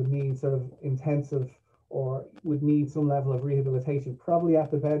COVID would need sort of intensive or would need some level of rehabilitation, probably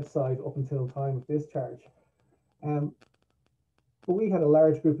at the bedside up until time of discharge. But we had a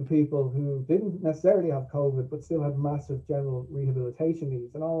large group of people who didn't necessarily have COVID, but still had massive general rehabilitation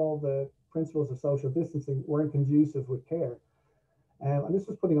needs, and all the principles of social distancing weren't conducive with care. And this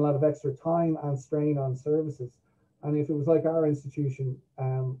was putting a lot of extra time and strain on services. And if it was like our institution,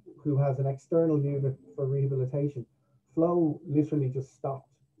 who has an external unit for rehabilitation, flow literally just stopped.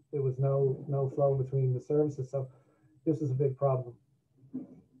 There was no flow between the services. So this is a big problem.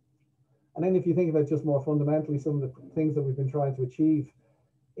 And then if you think about just more fundamentally some of the things that we've been trying to achieve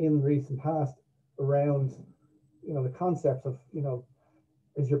in recent past around, you know, the concepts of, you know,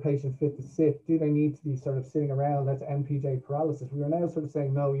 is your patient fit to sit? Do they need to be sort of sitting around? That's MPJ paralysis. We are now sort of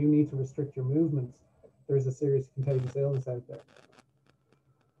saying, no, you need to restrict your movements. There's a serious contagious illness out there.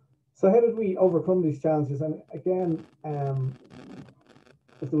 So how did we overcome these challenges? And again,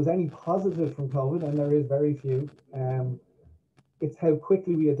 if there was any positive from COVID, and there is very few, it's how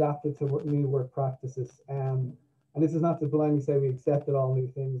quickly we adapted to new work practices. And this is not to blindly say we accepted all new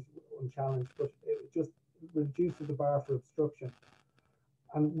things unchallenged, but it just reduces the bar for obstruction.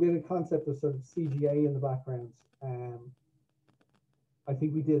 And with a concept of sort of CGA in the background, I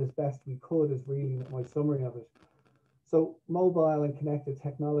think we did as best we could, is really my summary of it. So mobile and connected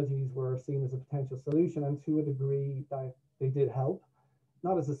technologies were seen as a potential solution, and to a degree they did help,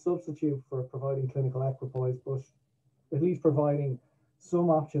 not as a substitute for providing clinical equipoise, but at least providing some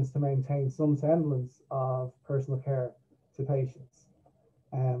options to maintain some semblance of personal care to patients.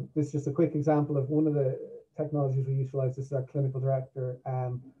 This is just a quick example of one of the technologies we utilize. This is our clinical director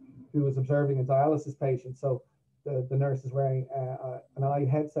who was observing a dialysis patient. So the nurse is wearing an eye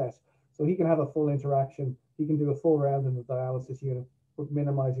headset, so he can have a full interaction. He can do a full round in the dialysis unit, but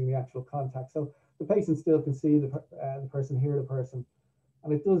minimizing the actual contact. So the patient still can see the person, hear the person,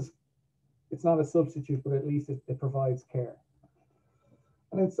 and it's not a substitute, but at least it provides care.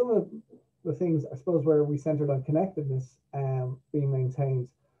 And then some of the things, I suppose, where we centered on connectedness being maintained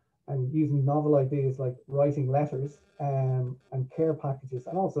and using novel ideas like writing letters and care packages,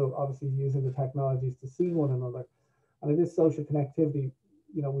 and also obviously using the technologies to see one another. And it is social connectivity,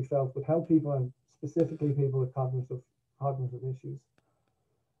 you know, we felt would help people, and specifically people with cognitive issues.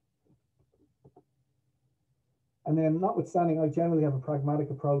 And then, notwithstanding, I generally have a pragmatic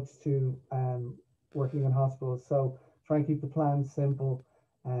approach to working in hospitals. So try and keep the plans simple,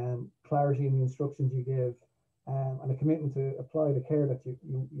 clarity in the instructions you give, and a commitment to apply the care that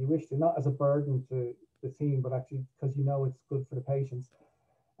you wish to, not as a burden to the team, but actually because you know it's good for the patients.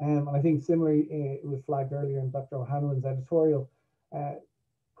 And I think similarly, it was flagged earlier in Dr. O'Hanlon's editorial,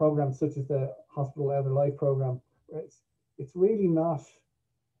 programs such as the Hospital Elder Life program. It's really not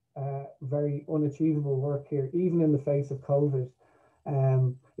very unachievable work here, even in the face of COVID.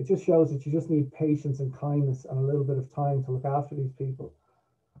 It just shows that you just need patience and kindness and a little bit of time to look after these people.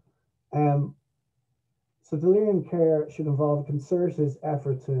 So delirium care should involve a concerted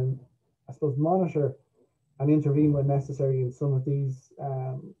effort to, I suppose, monitor and intervene when necessary in some of these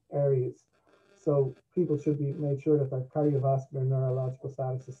areas. So people should be made sure that their cardiovascular and neurological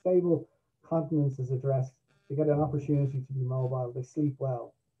status is stable, continence is addressed, they get an opportunity to be mobile, they sleep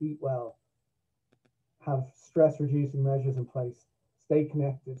well, eat well, have stress reducing measures in place, stay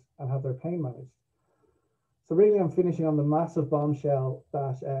connected, and have their pain managed. So really, I'm finishing on the massive bombshell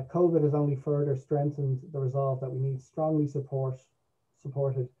that COVID has only further strengthened the resolve that we need strongly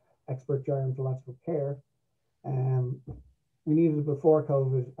supported expert gerontological care. We needed it before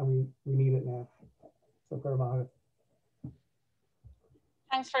COVID, and we need it now. So, Gurmahara.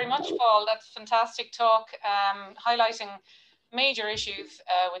 Thanks very much, Paul. That's fantastic talk, highlighting major issues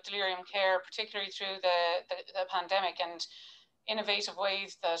with delirium care, particularly through the pandemic, and innovative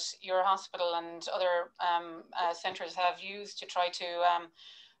ways that your hospital and other centres have used to try to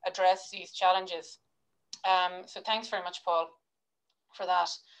address these challenges. So thanks very much, Paul, for that.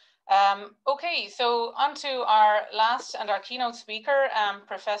 Okay, so on to our last and our keynote speaker,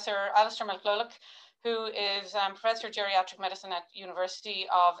 Professor Alasdair MacLullich, who is Professor of Geriatric Medicine at University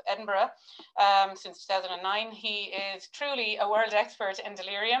of Edinburgh since 2009. He is truly a world expert in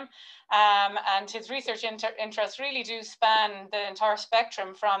delirium, and his research interests really do span the entire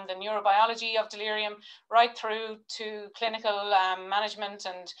spectrum, from the neurobiology of delirium right through to clinical management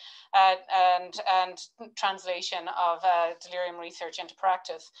and translation of delirium research into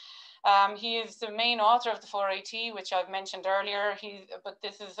practice. He is the main author of the 4AT, which I've mentioned earlier, but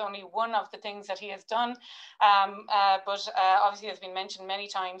this is only one of the things that he has done, but obviously has been mentioned many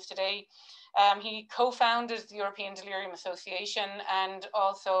times today. He co-founded the European Delirium Association, and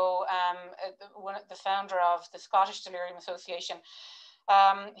also the founder of the Scottish Delirium Association.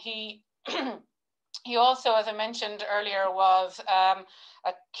 He also, as I mentioned earlier, was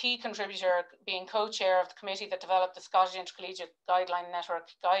a key contributor, being co-chair of the committee that developed the Scottish Intercollegiate Guideline Network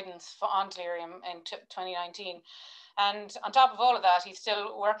guidance on delirium in 2019. And on top of all of that, he's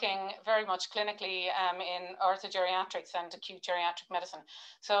still working very much clinically in orthogeriatrics and acute geriatric medicine.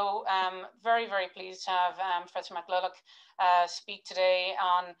 So very, very pleased to have Professor MacLullich speak today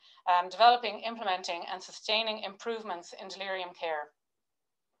on developing, implementing and sustaining improvements in delirium care.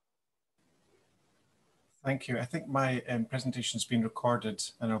 Thank you. I think my presentation has been recorded,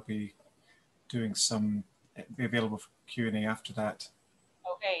 and I'll be doing be available for Q&A after that.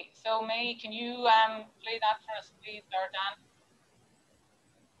 Okay, so May, can you play that for us, please, or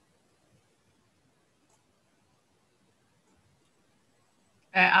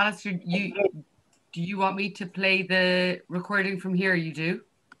Dan? Alasdair, do you want me to play the recording from here? You do?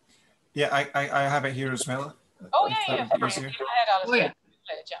 Yeah, I have it here as well. Oh, yeah. Go ahead, Alasdair. Oh, yeah.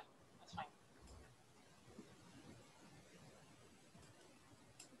 Play it, yeah. That's fine.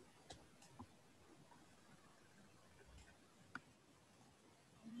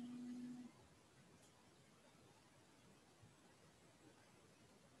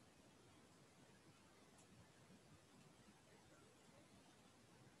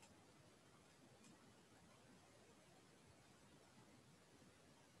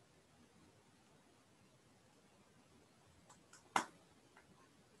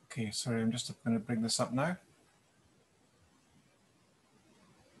 Okay, sorry, I'm just going to bring this up now.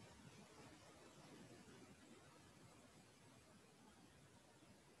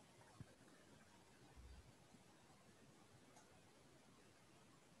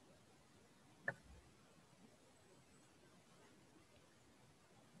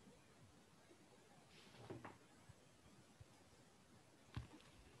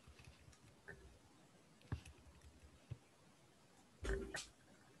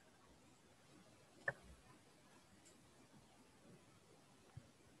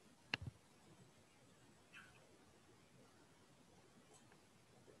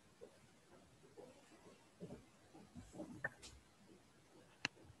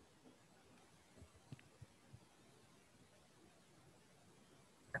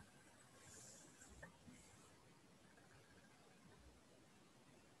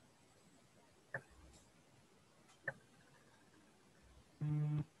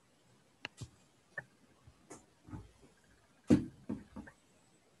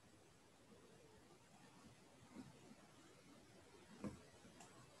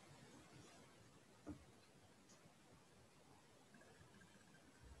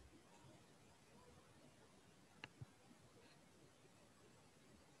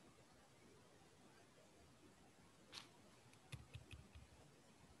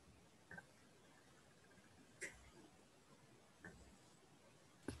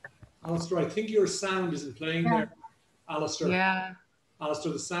 Alasdair, I think your sound isn't playing there. Alasdair. Yeah.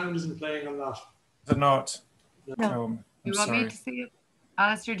 Alasdair, the sound isn't playing on that. They're not. No. Do you want me to see it?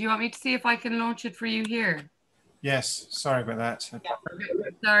 Alasdair, do you want me to see if I can launch it for you here? Yes, sorry about that.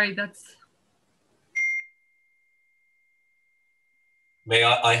 Sorry, that's... May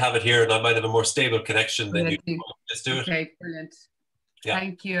I have it here, and I might have a more stable connection than you. Just do it. Okay, brilliant. Yeah.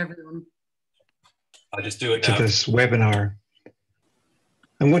 Thank you, everyone. I'll just do it now. To this webinar.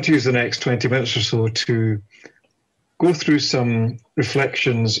 I'm going to use the next 20 minutes or so to go through some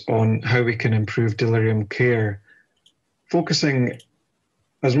reflections on how we can improve delirium care, focusing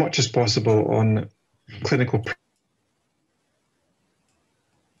as much as possible on clinical.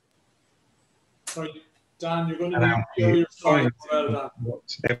 Sorry, Dan, you're going to need to show your slide as well,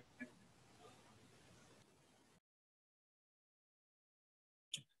 Dan.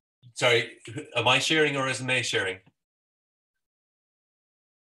 Sorry, am I sharing or is May sharing?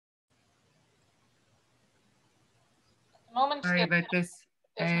 Sorry about this.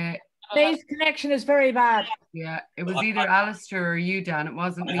 May's connection is very bad. Yeah, it was either Alasdair or you, Dan. It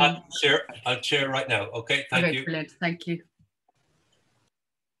wasn't me. I'll share right now. Okay, thank you. Brilliant, thank you.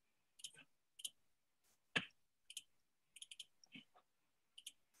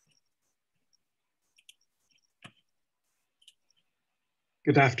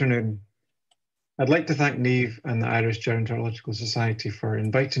 Good afternoon. I'd like to thank Niamh and the Irish Gerontological Society for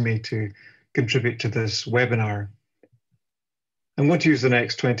inviting me to contribute to this webinar. I'm going to use the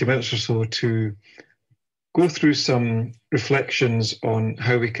next 20 minutes or so to go through some reflections on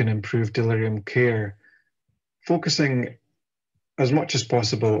how we can improve delirium care, focusing as much as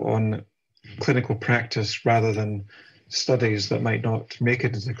possible on clinical practice rather than studies that might not make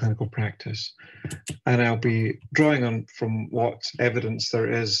it into clinical practice. And I'll be drawing on from what evidence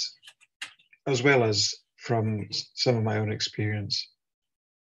there is, as well as from some of my own experience.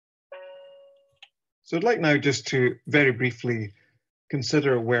 So I'd like now just to very briefly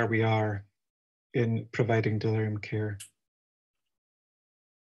consider where we are in providing delirium care.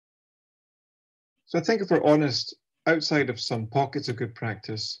 So I think if we're honest, outside of some pockets of good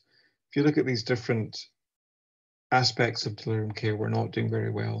practice, if you look at these different aspects of delirium care, we're not doing very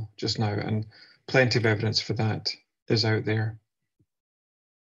well just now, and plenty of evidence for that is out there.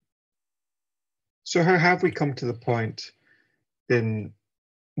 So how have we come to the point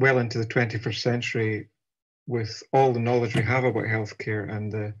well into the 21st century with all the knowledge we have about healthcare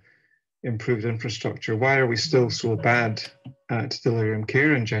and the improved infrastructure? Why are we still so bad at delirium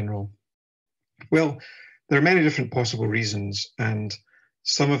care in general? Well, there are many different possible reasons, and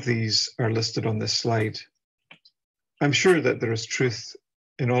some of these are listed on this slide. I'm sure that there is truth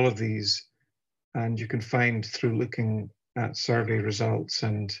in all of these, and you can find through looking at survey results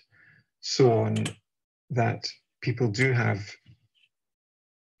and so on that people do have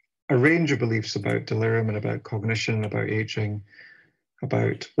a range of beliefs about delirium and about cognition, about aging,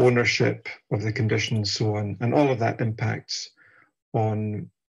 about ownership of the condition and so on. And all of that impacts on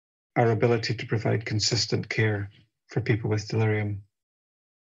our ability to provide consistent care for people with delirium.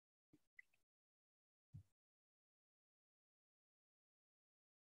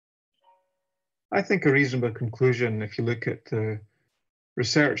 I think a reasonable conclusion, if you look at the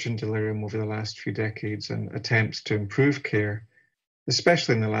research in delirium over the last few decades and attempts to improve care,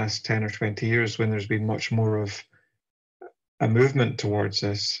 especially in the last 10 or 20 years when there's been much more of a movement towards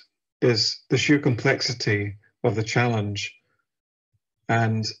this, is the sheer complexity of the challenge.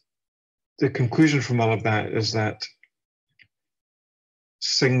 And the conclusion from all of that is that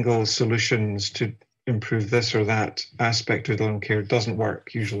single solutions to improve this or that aspect of delirium care doesn't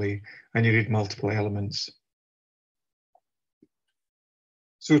work usually, and you need multiple elements.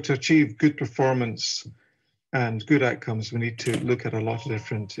 So to achieve good performance and good outcomes, we need to look at a lot of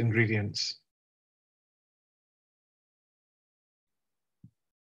different ingredients.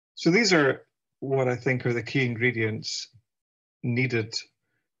 So these are what I think are the key ingredients needed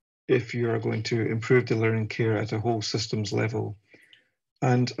if you are going to improve delirium care at a whole systems level.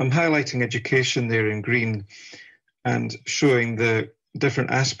 And I'm highlighting education there in green and showing the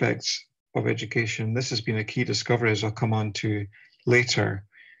different aspects of education. This has been a key discovery, as I'll come on to later.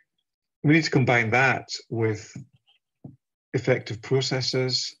 We need to combine that with effective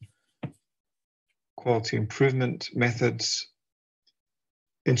processes, quality improvement methods,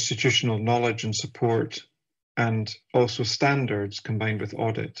 institutional knowledge and support, and also standards combined with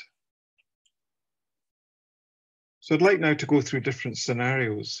audit. So I'd like now to go through different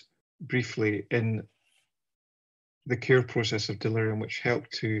scenarios briefly in the care process of delirium, which help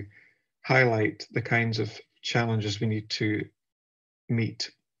to highlight the kinds of challenges we need to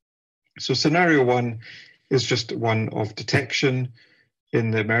meet. So scenario one is just one of detection in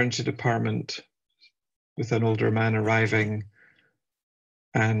the emergency department with an older man arriving,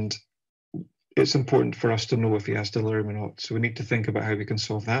 and it's important for us to know if he has delirium or not. So we need to think about how we can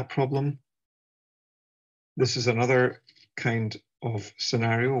solve that problem. This is another kind of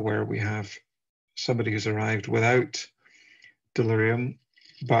scenario where we have somebody who's arrived without delirium,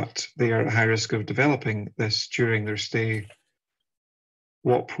 but they are at high risk of developing this during their stay.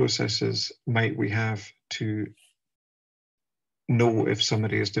 What processes might we have to know if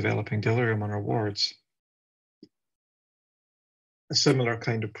somebody is developing delirium on our wards? A similar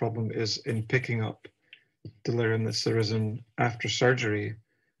kind of problem is in picking up delirium that's arisen after surgery,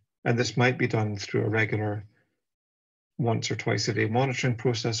 and this might be done through a regular once or twice a day monitoring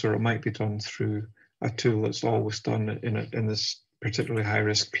process, or it might be done through a tool that's always done in this particularly high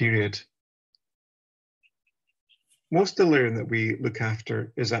risk period. Most delirium that we look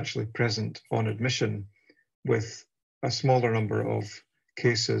after is actually present on admission, with a smaller number of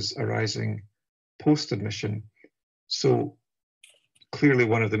cases arising post-admission. So clearly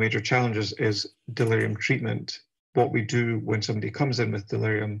one of the major challenges is delirium treatment. What we do when somebody comes in with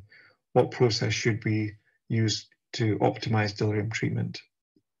delirium, what process should we use to optimize delirium treatment?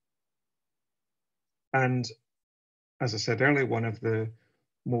 And as I said earlier, one of the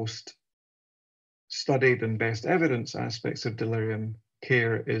most studied and best evidence aspects of delirium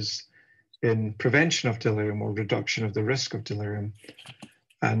care is in prevention of delirium or reduction of the risk of delirium.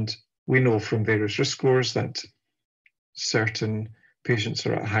 And we know from various risk scores that certain patients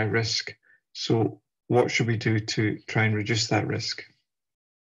are at high risk. So what should we do to try and reduce that risk?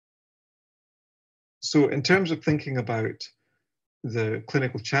 So in terms of thinking about the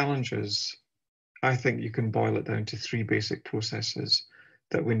clinical challenges, I think you can boil it down to three basic processes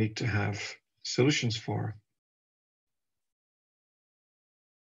that we need to have solutions for.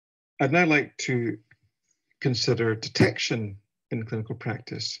 I'd now like to consider detection in clinical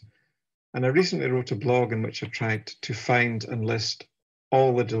practice. And I recently wrote a blog in which I tried to find and list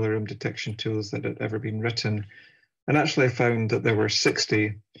all the delirium detection tools that had ever been written. And actually I found that there were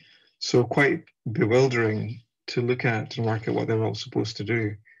 60, so quite bewildering to look at and work out what they were all supposed to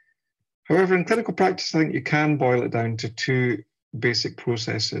do. However, in clinical practice, I think you can boil it down to two basic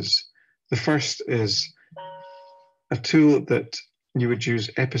processes. The first is a tool that you would use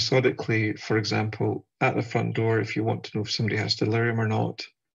episodically, for example, at the front door if you want to know if somebody has delirium or not.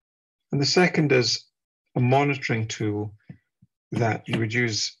 And the second is a monitoring tool that you would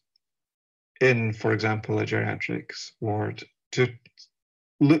use in, for example, a geriatrics ward to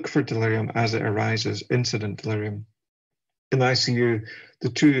look for delirium as it arises, incident delirium. In the ICU, the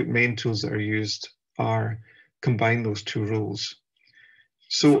two main tools that are used are combine those two roles.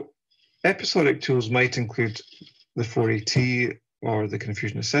 So episodic tools might include the 4AT or the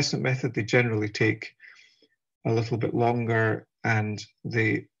confusion assessment method. They generally take a little bit longer and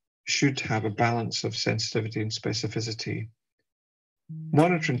they should have a balance of sensitivity and specificity.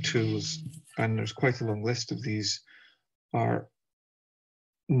 Monitoring tools, and there's quite a long list of these, are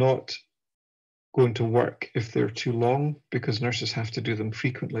not going to work if they're too long because nurses have to do them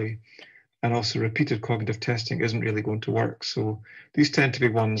frequently, and also repeated cognitive testing isn't really going to work. So these tend to be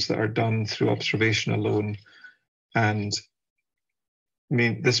ones that are done through observation alone, and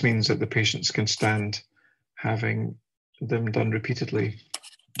this means that the patients can stand having them done repeatedly.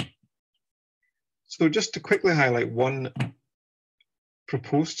 So just to quickly highlight one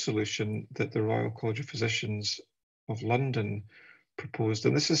proposed solution that the Royal College of Physicians of London proposed,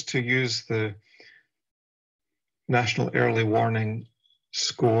 and this is to use the National Early Warning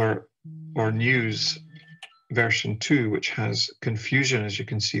Score or News version 2, which has confusion, as you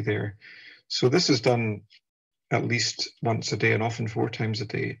can see there. So this is done at least once a day and often 4 times a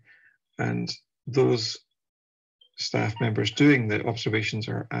day. And those staff members doing the observations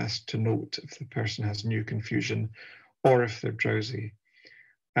are asked to note if the person has new confusion or if they're drowsy.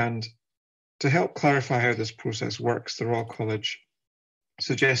 And to help clarify how this process works, the Royal College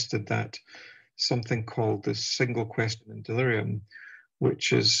suggested that something called the single question in delirium,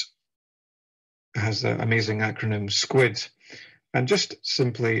 which has the amazing acronym SQUID. And just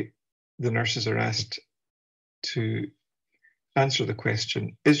simply, the nurses are asked to answer the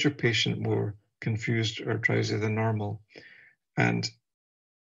question, is your patient more confused or drowsy than normal? And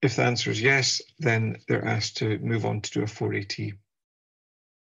if the answer is yes, then they're asked to move on to do a 4AT.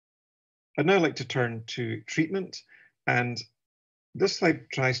 I'd now like to turn to treatment, and this slide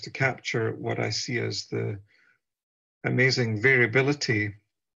tries to capture what I see as the amazing variability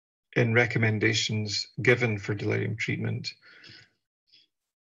in recommendations given for delirium treatment.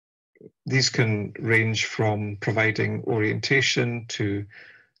 These can range from providing orientation to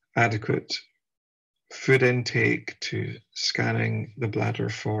adequate food intake to scanning the bladder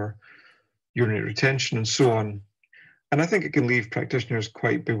for urinary retention and so on. And I think it can leave practitioners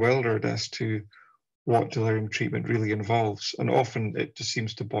quite bewildered as to what delirium treatment really involves. And often it just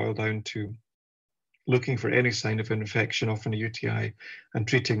seems to boil down to looking for any sign of infection, often a UTI, and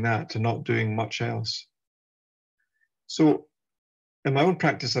treating that and not doing much else. So in my own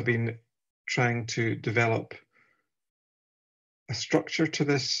practice, I've been trying to develop a structure to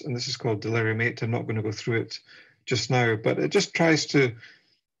this, and this is called Delirium 8. I'm not going to go through it just now, but it just tries to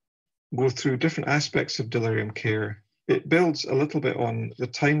go through different aspects of delirium care. It builds a little bit on the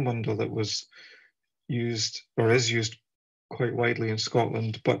time bundle that was used or is used quite widely in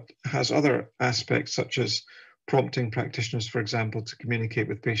Scotland, but has other aspects such as prompting practitioners, for example, to communicate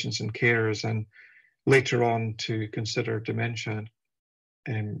with patients and carers, and later on to consider dementia,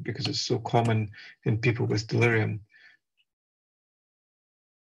 because it's so common in people with delirium.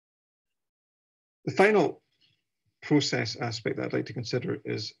 The final process aspect that I'd like to consider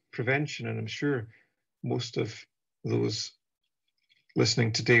is prevention, and I'm sure most of those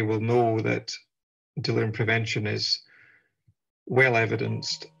listening today will know that delirium prevention is well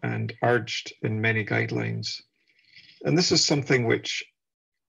evidenced and urged in many guidelines. And this is something which,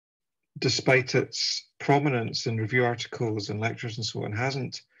 despite its prominence in review articles and lectures and so on,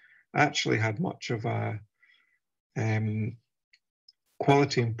 hasn't actually had much of a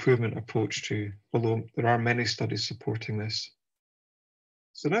quality improvement approach to, although there are many studies supporting this.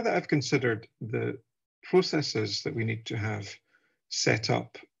 So now that I've considered the processes that we need to have set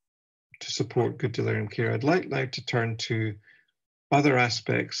up to support good delirium care, I'd like now to turn to other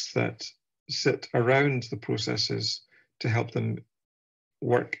aspects that sit around the processes to help them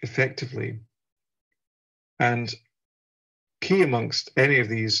work effectively. And key amongst any of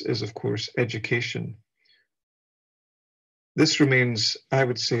these is, of course, education. This remains, I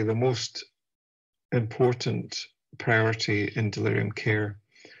would say, the most important priority in delirium care.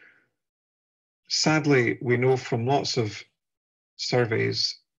 Sadly, we know from lots of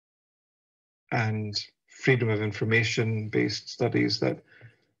surveys and freedom of information-based studies that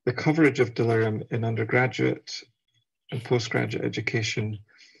the coverage of delirium in undergraduate and postgraduate education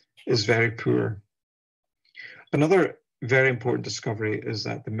is very poor. Another very important discovery is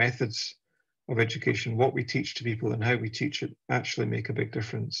that the methods of education, what we teach to people and how we teach it, actually make a big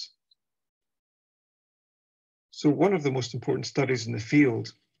difference. So one of the most important studies in the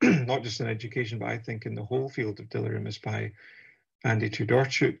field, not just in education, but I think in the whole field of delirium, is by Andy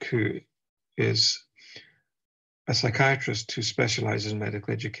Tudorchuk, who is a psychiatrist who specializes in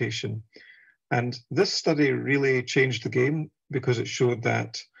medical education. And this study really changed the game because it showed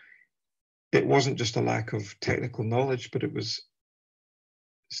that it wasn't just a lack of technical knowledge, but it was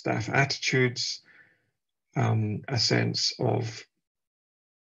staff attitudes, a sense of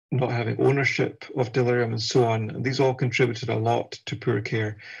not having ownership of delirium and so on. And these all contributed a lot to poor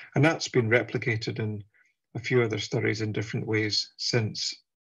care. And that's been replicated in a few other studies in different ways since.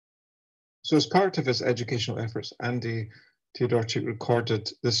 So as part of his educational efforts, Andy Tudorchuk recorded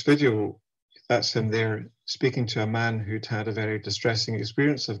this video. That's him there speaking to a man who'd had a very distressing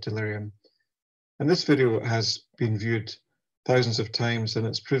experience of delirium. And this video has been viewed thousands of times, and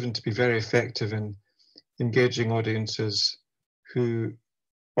it's proven to be very effective in engaging audiences who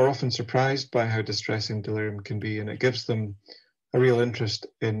are often surprised by how distressing delirium can be, and it gives them a real interest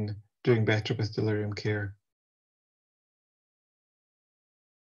in doing better with delirium care.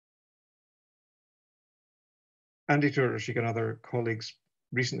 Andy Gerontological and other colleagues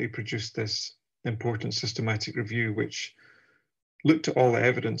recently produced this important systematic review, which looked at all the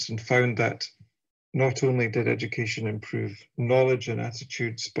evidence and found that not only did education improve knowledge and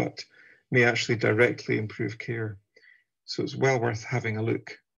attitudes, but may actually directly improve care. So it's well worth having a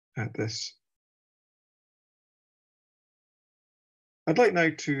look at this. I'd like now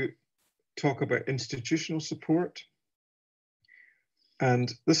to talk about institutional support.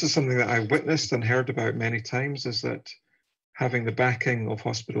 And this is something that I witnessed and heard about many times, is that having the backing of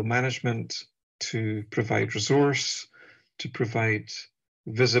hospital management to provide resource, to provide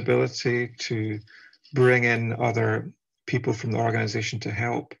visibility, to bring in other people from the organization to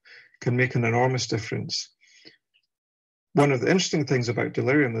help, can make an enormous difference. One of the interesting things about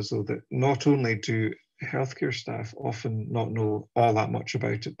delirium is, though, that not only do healthcare staff often not know all that much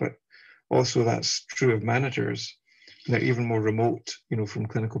about it, but also that's true of managers. They're even more remote, from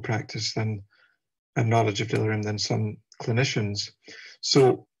clinical practice and knowledge of delirium than some clinicians.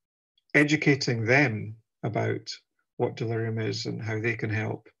 So educating them about what delirium is and how they can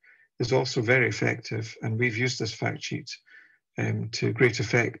help is also very effective. And we've used this fact sheet to great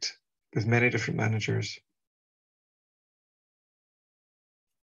effect with many different managers.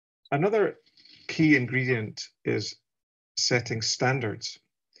 Another key ingredient is setting standards.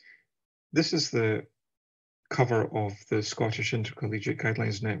 This is the cover of the Scottish Intercollegiate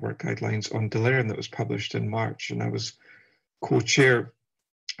Guidelines Network guidelines on delirium that was published in March, and I was co-chair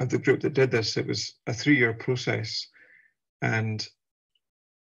of the group that did this. It was a 3-year process, and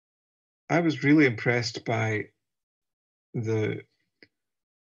I was really impressed by the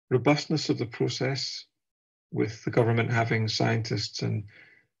robustness of the process, with the government having scientists and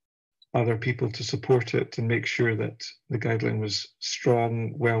other people to support it and make sure that the guideline was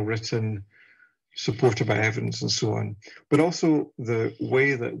strong, well written, supported by evidence and so on, but also the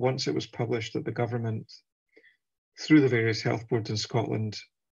way that once it was published, that the government, through the various health boards in Scotland,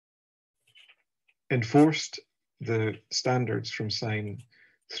 enforced the standards from SIGN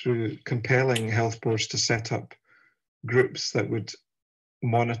through compelling health boards to set up groups that would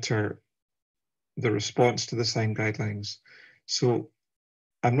monitor the response to the SIGN guidelines. So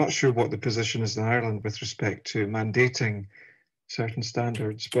I'm not sure what the position is in Ireland with respect to mandating certain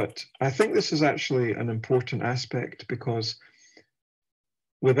standards, but I think this is actually an important aspect, because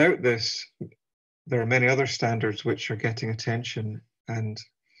without this, there are many other standards which are getting attention. And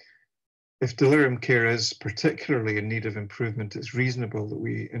if delirium care is particularly in need of improvement, it's reasonable that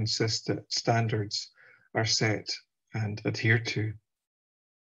we insist that standards are set and adhered to.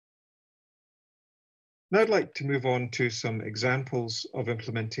 Now I'd like to move on to some examples of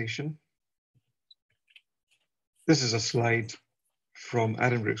implementation. This is a slide from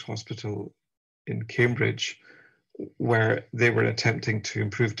Addenbrooke's Hospital in Cambridge, where they were attempting to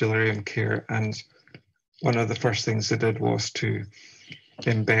improve delirium care. And one of the first things they did was to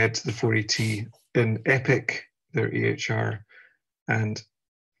embed the 4ET in EPIC, their EHR, and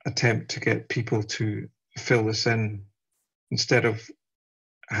attempt to get people to fill this in instead of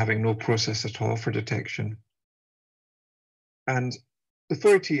having no process at all for detection. And the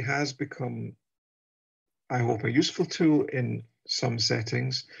 4ET has become, I hope, a useful tool in some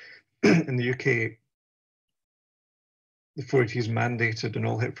settings. In the UK, the 4ET is mandated in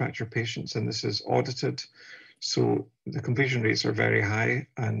all hip fracture patients, and this is audited. So the completion rates are very high,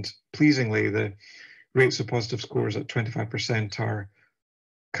 and pleasingly, the rates of positive scores at 25% are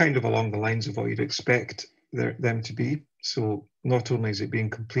kind of along the lines of what you'd expect them to be. So not only is it being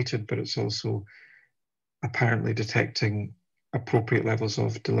completed, but it's also apparently detecting appropriate levels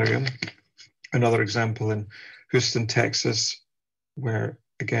of delirium. Another example in Houston, Texas, where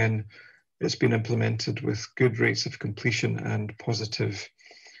again, it's been implemented with good rates of completion and positive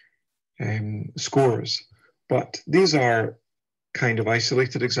scores. But these are kind of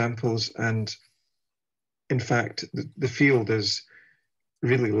isolated examples, and in fact, the field is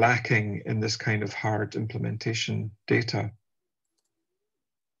really lacking in this kind of hard implementation data.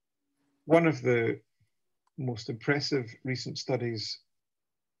 One of the most impressive recent studies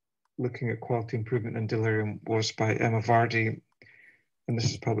looking at quality improvement in delirium was by Emma Vardy, and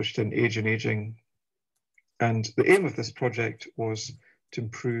this is published in Age and Aging. And the aim of this project was to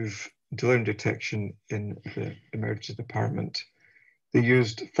improve delirium detection in the emergency department. They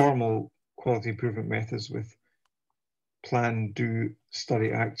used formal quality improvement methods with plan, do,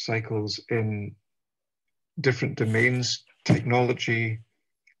 study, act cycles in different domains: technology,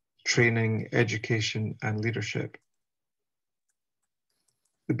 training, education, and leadership.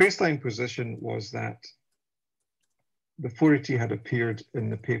 The baseline position was that the 480 had appeared in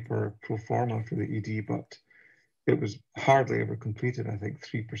the paper pro forma for the ED, but it was hardly ever completed, I think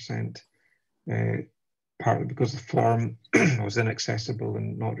 3%, partly because the form was inaccessible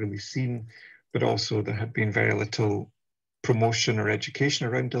and not really seen, but also there had been very little promotion or education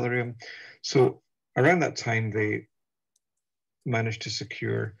around delirium. So around that time, they managed to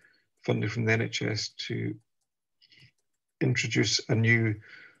secure funding from the NHS to introduce a new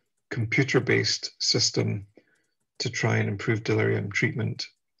computer-based system to try and improve delirium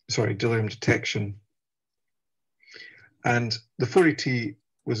detection. And the 480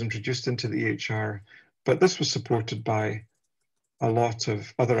 was introduced into the EHR, but this was supported by a lot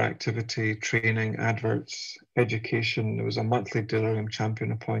of other activity, training, adverts, education. There was a monthly delirium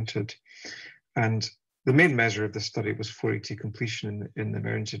champion appointed. And the main measure of the study was 480 completion in the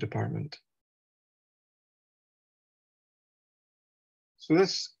emergency department. So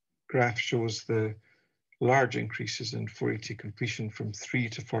this graph shows the large increases in 480 completion from 3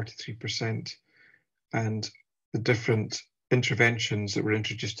 to 43%, and the different interventions that were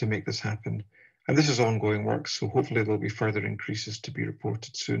introduced to make this happen. And this is ongoing work, so hopefully there'll be further increases to be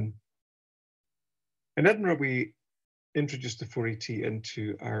reported soon. In Edinburgh, we introduced the 480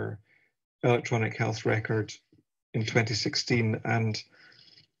 into our electronic health record in 2016. And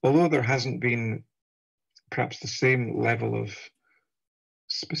although there hasn't been perhaps the same level of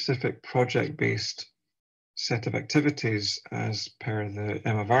specific project-based set of activities as per the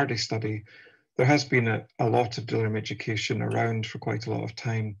Emma Vardy study, there has been a lot of delirium education around for quite a lot of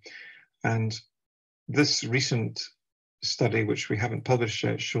time. And this recent study, which we haven't published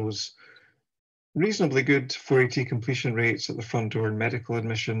yet, shows reasonably good 480 completion rates at the front door in medical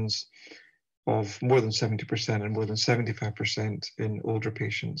admissions of more than 70% and more than 75% in older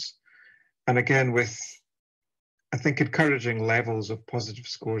patients. And again, with, I think, encouraging levels of positive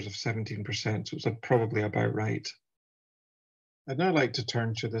scores of 17%, so it's probably about right. I'd now like to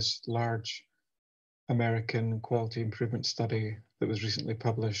turn to this large American quality improvement study that was recently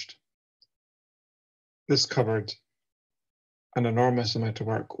published. This covered an enormous amount of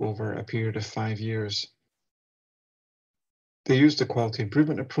work over a period of 5 years. They used a quality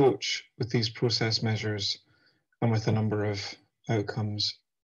improvement approach with these process measures and with a number of outcomes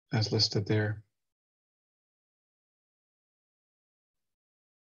as listed there.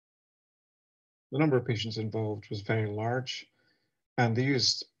 The number of patients involved was very large, and they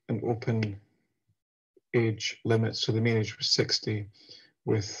used an open age limit, so the mean age was 60,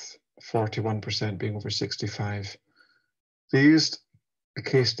 with 41% being over 65. They used a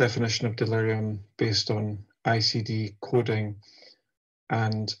case definition of delirium based on ICD coding,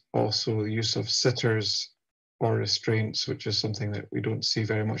 and also the use of sitters or restraints, which is something that we don't see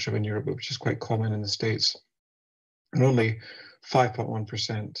very much of in Europe, but which is quite common in the States. And only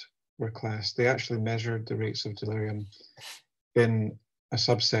 5.1% were classed. They actually measured the rates of delirium in a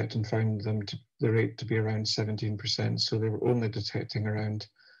subset and found the rate to be around 17%. So they were only detecting around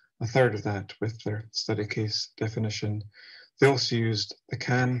a third of that with their study case definition. They also used the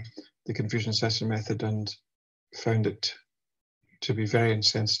CAM, the confusion assessment method, and found it to be very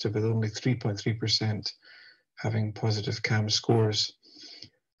insensitive, with only 3.3% having positive CAM scores.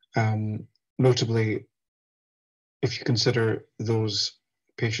 Notably, if you consider those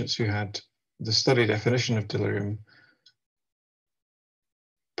patients who had the study definition of delirium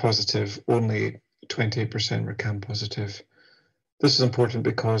positive, only 28% were CAM positive. This is important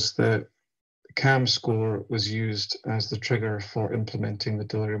because the CAM score was used as the trigger for implementing the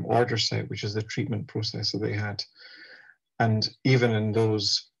delirium order set, which is the treatment process that they had. And even in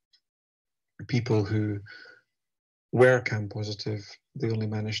those people who were CAM positive, they only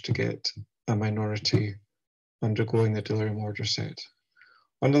managed to get a minority undergoing the delirium order set.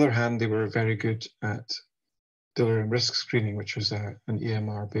 On the other hand, they were very good at delirium risk screening, which was an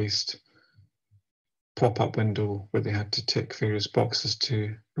EMR-based pop-up window where they had to tick various boxes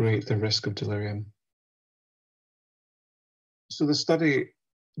to rate the risk of delirium. So the study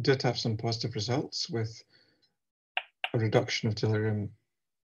did have some positive results, with a reduction of delirium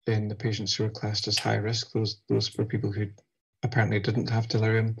in the patients who were classed as high risk. Those were people who apparently didn't have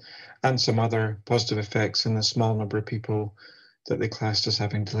delirium, and some other positive effects in the small number of people that they classed as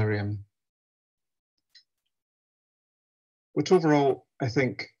having delirium. Which overall, I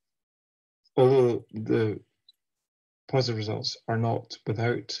think, although the positive results are not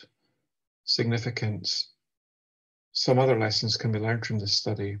without significance, some other lessons can be learned from this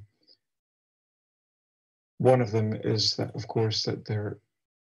study. One of them is that, of course, that their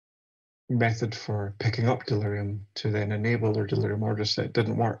method for picking up delirium to then enable their delirium order set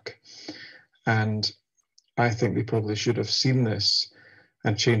didn't work. And I think they probably should have seen this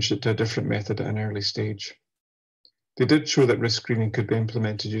and changed it to a different method at an early stage. They did show that risk screening could be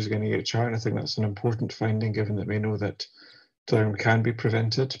implemented using an EHR, and I think that's an important finding given that we know that delirium can be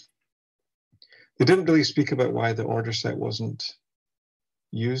prevented. They didn't really speak about why the order set wasn't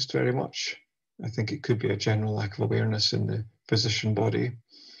used very much. I think it could be a general lack of awareness in the physician body.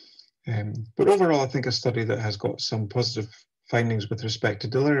 But overall, I think a study that has got some positive findings with respect to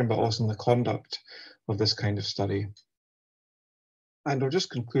delirium, but also in the conduct of this kind of study. And I'll just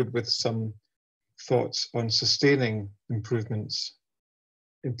conclude with some thoughts on sustaining improvements.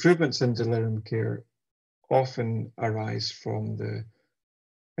 Improvements in delirium care often arise from the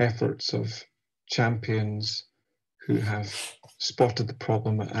efforts of champions who have spotted the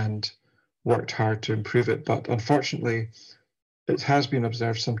problem and worked hard to improve it. But unfortunately, it has been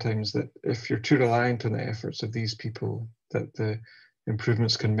observed sometimes that if you're too reliant on the efforts of these people, that the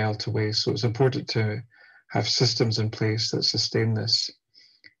improvements can melt away. So it's important to have systems in place that sustain this.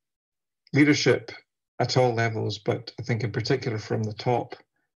 Leadership at all levels, but I think in particular from the top,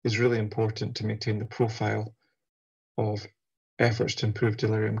 is really important to maintain the profile of efforts to improve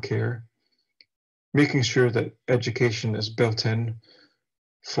delirium care. Making sure that education is built in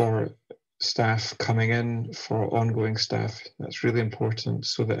for staff coming in, for ongoing staff, that's really important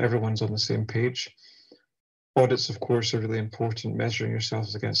so that everyone's on the same page. Audits, of course, are really important, measuring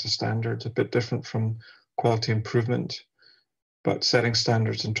yourselves against a standard, a bit different from quality improvement, but setting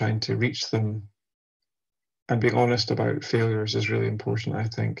standards and trying to reach them and being honest about failures is really important, I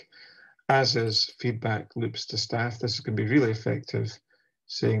think, as is feedback loops to staff. This can be really effective,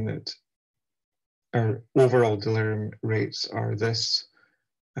 saying that our overall delirium rates are this,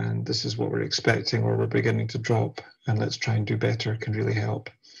 and this is what we're expecting, or we're beginning to drop, and let's try and do better can really help.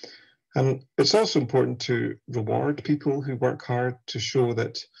 And it's also important to reward people who work hard, to show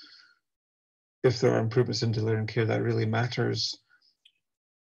that if there are improvements in delirium care, that really matters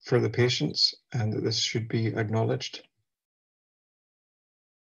for the patients and that this should be acknowledged.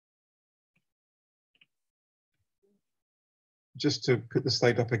 Just to put the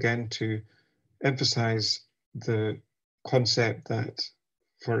slide up again to emphasize the concept that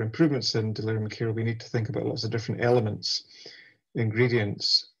for improvements in delirium care, we need to think about lots of different elements,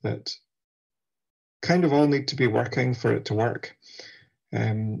 ingredients that kind of all need to be working for it to work.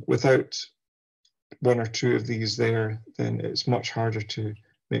 Without one or two of these there, then it's much harder to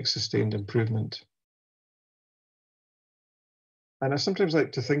make sustained improvement. And I sometimes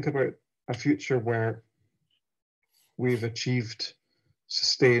like to think about a future where we've achieved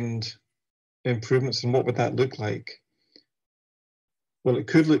sustained improvements, and what would that look like? Well, it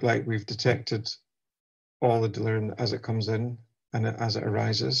could look like we've detected all the delirium as it comes in and as it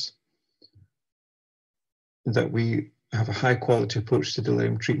arises, that we have a high quality approach to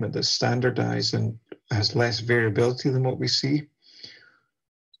delirium treatment that's standardized and has less variability than what we see.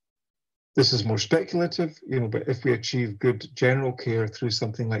 This is more speculative, but if we achieve good general care through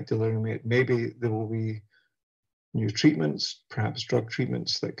something like delirium, maybe there will be new treatments, perhaps drug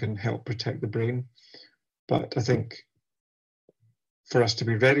treatments that can help protect the brain. But I think for us to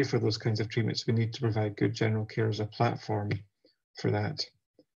be ready for those kinds of treatments, we need to provide good general care as a platform for that.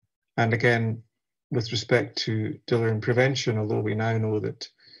 And again, with respect to delirium prevention, although we now know that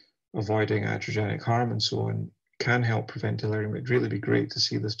avoiding iatrogenic harm and so on can help prevent delirium, it'd really be great to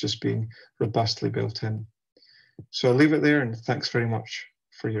see this just being robustly built in. So I'll leave it there, and thanks very much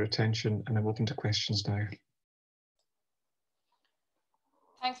for your attention, and I'm open to questions now.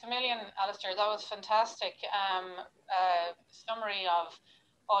 Thanks a million, Alasdair. That was fantastic summary of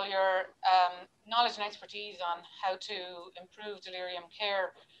all your knowledge and expertise on how to improve delirium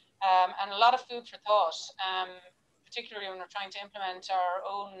care, and a lot of food for thought, particularly when we're trying to implement our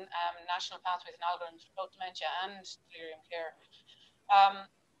own national pathways and algorithms for both dementia and delirium care.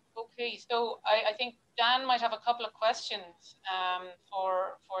 Okay, so I think Dan might have a couple of questions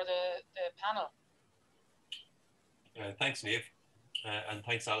for the panel. Thanks, Niamh. And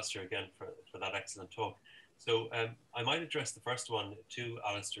thanks, Alasdair, again for that excellent talk. So I might address the first one to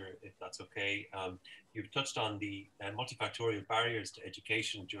Alasdair, if that's okay. You've touched on the multifactorial barriers to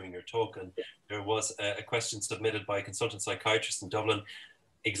education during your talk, and there was a question submitted by a consultant psychiatrist in Dublin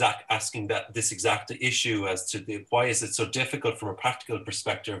asking this exact issue as to why is it so difficult from a practical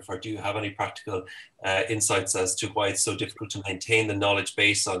perspective, or do you have any practical insights as to why it's so difficult to maintain the knowledge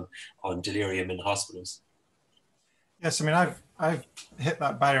base on delirium in hospitals? Yes, I mean, I've hit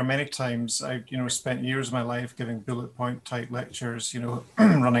that barrier many times. I, spent years of my life giving bullet point type lectures,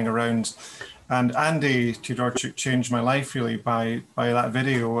 running around. And Andy Tudorchuk changed my life really by that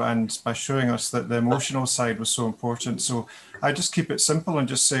video and by showing us that the emotional side was so important. So I just keep it simple and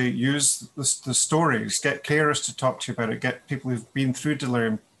just say, use the stories, get carers to talk to you about it, get people who've been through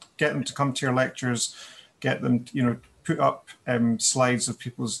delirium, get them to come to your lectures, get them, put up slides of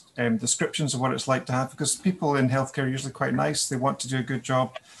people's descriptions of what it's like to have, because people in healthcare are usually quite nice. They want to do a good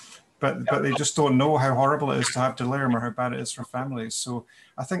job, but they just don't know how horrible it is to have delirium or how bad it is for families. So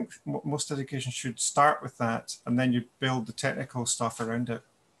I think most education should start with that, and then you build the technical stuff around it.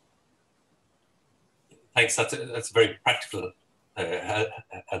 Thanks. That's very practical and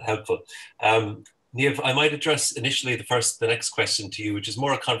helpful. Niamh, I might address initially the next question to you, which is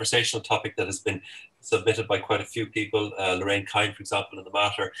more a conversational topic that has been submitted by quite a few people, Lorraine Kine, for example, in the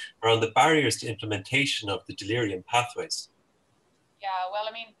Matter, around the barriers to implementation of the delirium pathways. Yeah, well,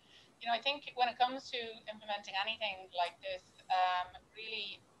 I mean, I think when it comes to implementing anything like this,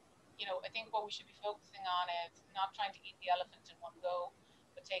 really, I think what we should be focusing on is not trying to eat the elephant in one go,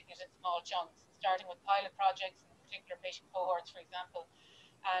 but taking it in small chunks, starting with pilot projects in particular patient cohorts, for example.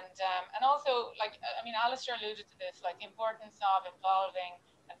 And also, like, I mean, Alasdair alluded to this, like the importance of involving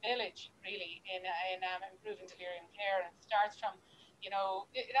a village really in improving delirium care. And it starts from,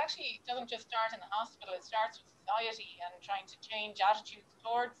 it actually doesn't just start in the hospital, it starts with society and trying to change attitudes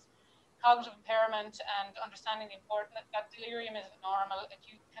towards cognitive impairment and understanding the importance that delirium isn't normal,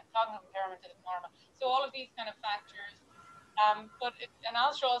 acute cognitive impairment isn't normal. So all of these kind of factors. And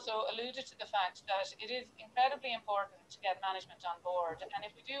Alasdair also alluded to the fact that it is incredibly important to get management on board. And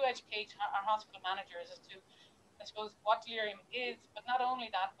if we do educate our hospital managers as to, I suppose, what delirium is, but not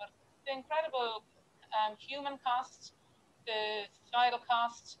only that, but the incredible human cost, the societal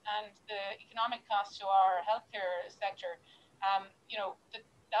cost, and the economic cost to our healthcare sector,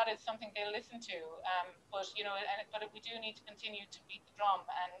 that is something they'll listen to. But we do need to continue to beat the drum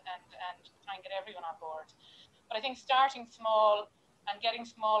and try and get everyone on board. But I think starting small and getting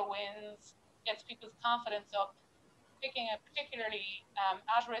small wins gets people's confidence up, picking a particularly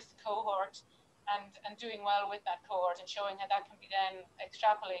at-risk cohort and doing well with that cohort and showing how that can be then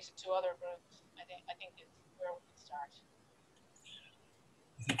extrapolated to other groups, I think is where we can start.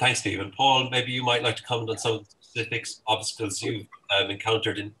 Thanks, Steve. And Paul, maybe you might like to comment on some of the specific obstacles you've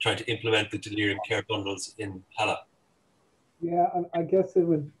encountered in trying to implement the delirium care bundles in Pala. Yeah, I guess it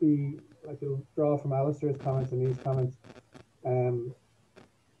would be, like, it'll draw from Alasdair's comments and these comments.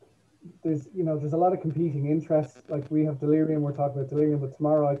 There's a lot of competing interests. Like, we have delirium, we're talking about delirium, but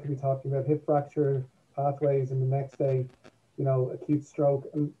tomorrow I could be talking about hip fracture pathways, and the next day, acute stroke.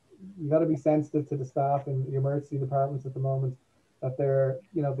 And you got to be sensitive to the staff in the emergency departments at the moment, that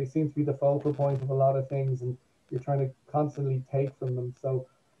they seem to be the focal point of a lot of things, and you're trying to constantly take from them. So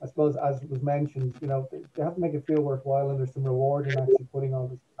I suppose, as was mentioned, they have to make it feel worthwhile, and there's some reward in actually putting all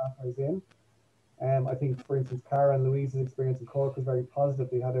these pathways in. I think, for instance, Cara and Louise's experience in Cork was very positive.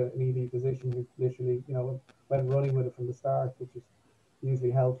 They had an ED physician who literally, went running with it from the start, which is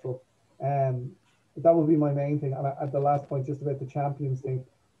usually helpful. But that would be my main thing. And at the last point, just about the champions thing,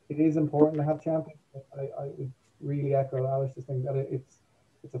 it is important to have champions. I would really echo Alasdair's thing that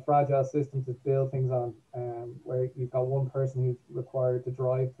it's a fragile system to build things on, where you've got one person who's required to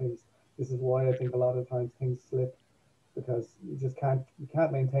drive things. This is why I think a lot of times things slip, because you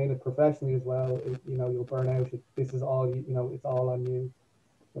can't maintain it professionally as well. You'll burn out. This is all it's all on you.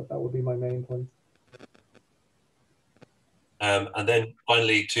 So that would be my main point. And then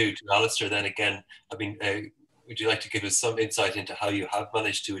finally to Alasdair, then again, I mean, would you like to give us some insight into how you have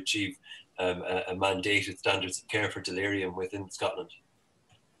managed to achieve a mandated standards of care for delirium within Scotland?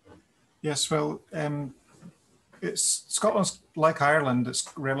 Yes, well, Scotland's like Ireland. It's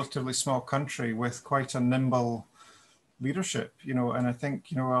a relatively small country with quite a nimble leadership, and I think,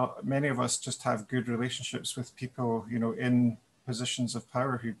 many of us just have good relationships with people, in positions of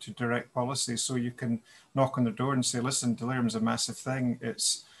power who to direct policy. So you can knock on the door and say, listen, delirium is a massive thing.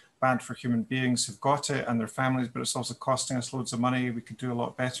 It's bad for human beings who've got it and their families, but it's also costing us loads of money. We could do a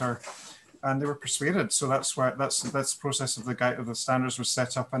lot better. And they were persuaded. So that's the process of the standards was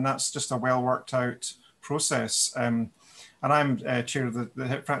set up, and that's just a well worked out process. And I'm chair of the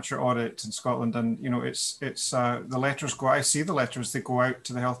hip fracture audit in Scotland, and it's the letters go. I see the letters. They go out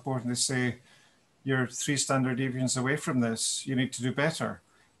to the health board and they say, "You're 3 standard deviations away from this. You need to do better."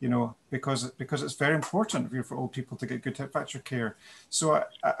 Because it's very important for old people to get good hip fracture care. So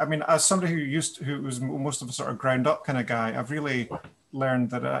I mean, as somebody who was most of a sort of ground up kind of guy, I've really learned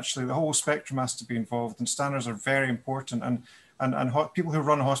that actually the whole spectrum has to be involved, and standards are very important. And And people who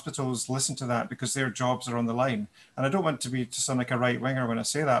run hospitals listen to that because their jobs are on the line. And I don't want to sound like a right winger when I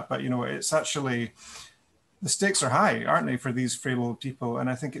say that, but it's actually, the stakes are high, aren't they, for these frail old people? And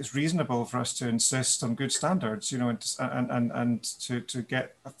I think it's reasonable for us to insist on good standards, and to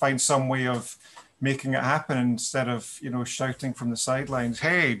find some way of making it happen instead of, shouting from the sidelines,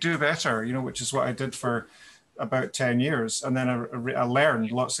 hey, do better, which is what I did for about 10 years. And then I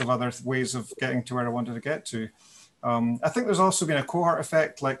learned lots of other ways of getting to where I wanted to get to. I think there's also been a cohort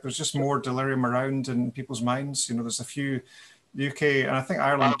effect, like there's just more delirium around in people's minds. There's a few, the UK, and I think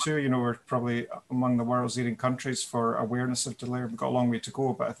Ireland too, we're probably among the world's leading countries for awareness of delirium. We've got a long way to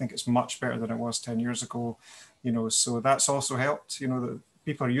go, but I think it's much better than it was 10 years ago, so that's also helped, that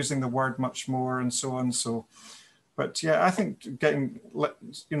people are using the word much more and so on. So, but yeah, I think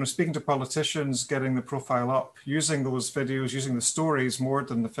speaking to politicians, getting the profile up, using those videos, using the stories more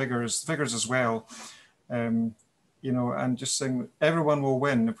than the figures as well, and just saying everyone will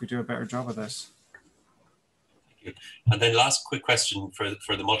win if we do a better job of this. Thank you. And then last quick question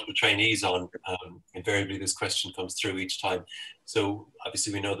for the multiple trainees on, invariably this question comes through each time. So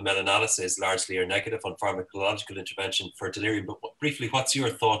obviously we know the meta-analysis largely are negative on pharmacological intervention for delirium, but briefly, what's your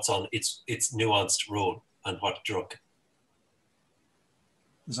thoughts on its nuanced role and what drug?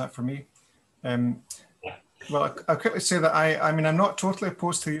 Is that for me? Well, I'll quickly say that I'm not totally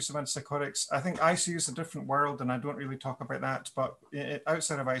opposed to the use of antipsychotics. I think ICU is a different world, and I don't really talk about that. But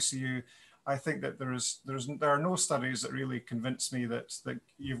outside of ICU, I think that there are no studies that really convince me that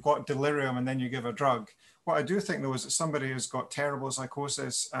you've got delirium and then you give a drug. What I do think, though, is that somebody who's got terrible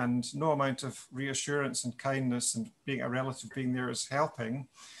psychosis and no amount of reassurance and kindness and being a relative being there is helping,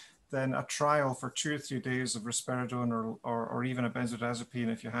 then a trial for 2 or 3 days of risperidone or even a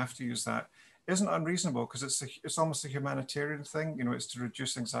benzodiazepine, if you have to use that, isn't unreasonable, because it's almost a humanitarian thing. It's to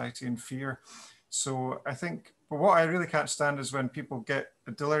reduce anxiety and fear. So I think, but what I really can't stand is when people get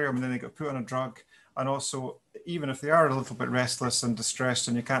a delirium and then they get put on a drug, and also even if they are a little bit restless and distressed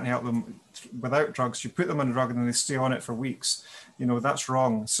and you can't help them without drugs, you put them on a drug and then they stay on it for weeks. That's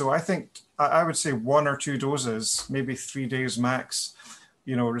wrong. So I think I would say 1 or 2 doses, maybe 3 days max.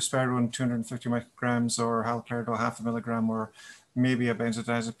 Risperidone 250 micrograms or haloperidol 0.5 milligram, or maybe a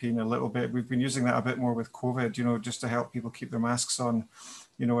benzodiazepine a little bit. We've been using that a bit more with COVID, just to help people keep their masks on,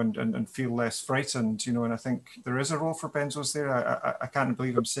 and feel less frightened, and I think there is a role for benzos there. I can't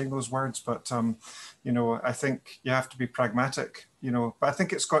believe I'm saying those words, but, I think you have to be pragmatic, but I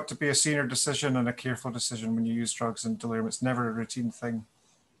think it's got to be a senior decision and a careful decision when you use drugs in delirium. It's never a routine thing.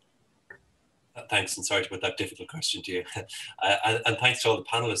 Thanks, and sorry to put that difficult question to you. And thanks to all the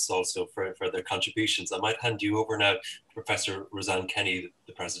panelists also for their contributions. I might hand you over now to Professor Roseanne Kenny,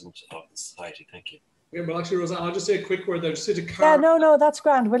 the President of the Society. Thank you. Yeah, well, actually, Roseanne, I'll just say a quick word there. Just say to Cara. Yeah, no, that's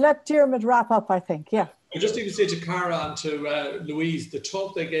grand. We'll let Diarmuid wrap up, I think. Yeah. I just need to say to Cara and to Louise, the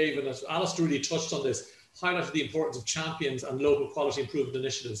talk they gave, and Alasdair really touched on this, highlighted the importance of champions and local quality improvement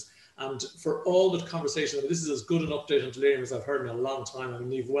initiatives. And for all the conversation, this is as good an update on delirium as I've heard in a long time.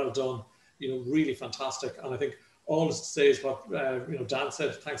 Niamh, well done. Really fantastic. And I think all to say is what Dan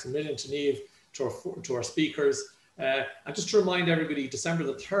said. Thanks a million to Niamh, to our speakers. And just to remind everybody, December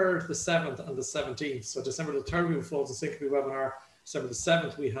the 3rd, the 7th and the 17th. So December the 3rd, we have a Flows and Syncope webinar. December the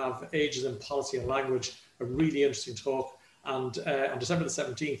 7th, we have Ages in Policy and Language, a really interesting talk. And on December the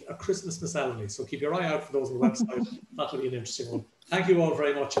 17th, a Christmas miscellany. So keep your eye out for those on the website. That'll be an interesting one. Thank you all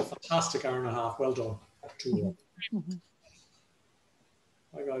very much. A fantastic hour and a half. Well done to you all.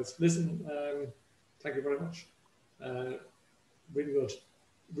 Hi guys, listen, thank you very much.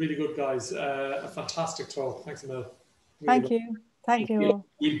 Really good guys. A fantastic talk. Thanks, Emil. Thank you. Thank you.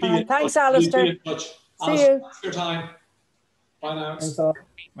 Thanks, Alasdair. See you. Thanks for your time. Bye now. Thanks all.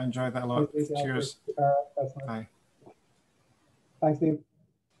 I enjoyed that a lot. Cheers. Bye. Thanks, Niamh.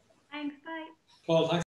 Thanks, bye. Paul, thanks.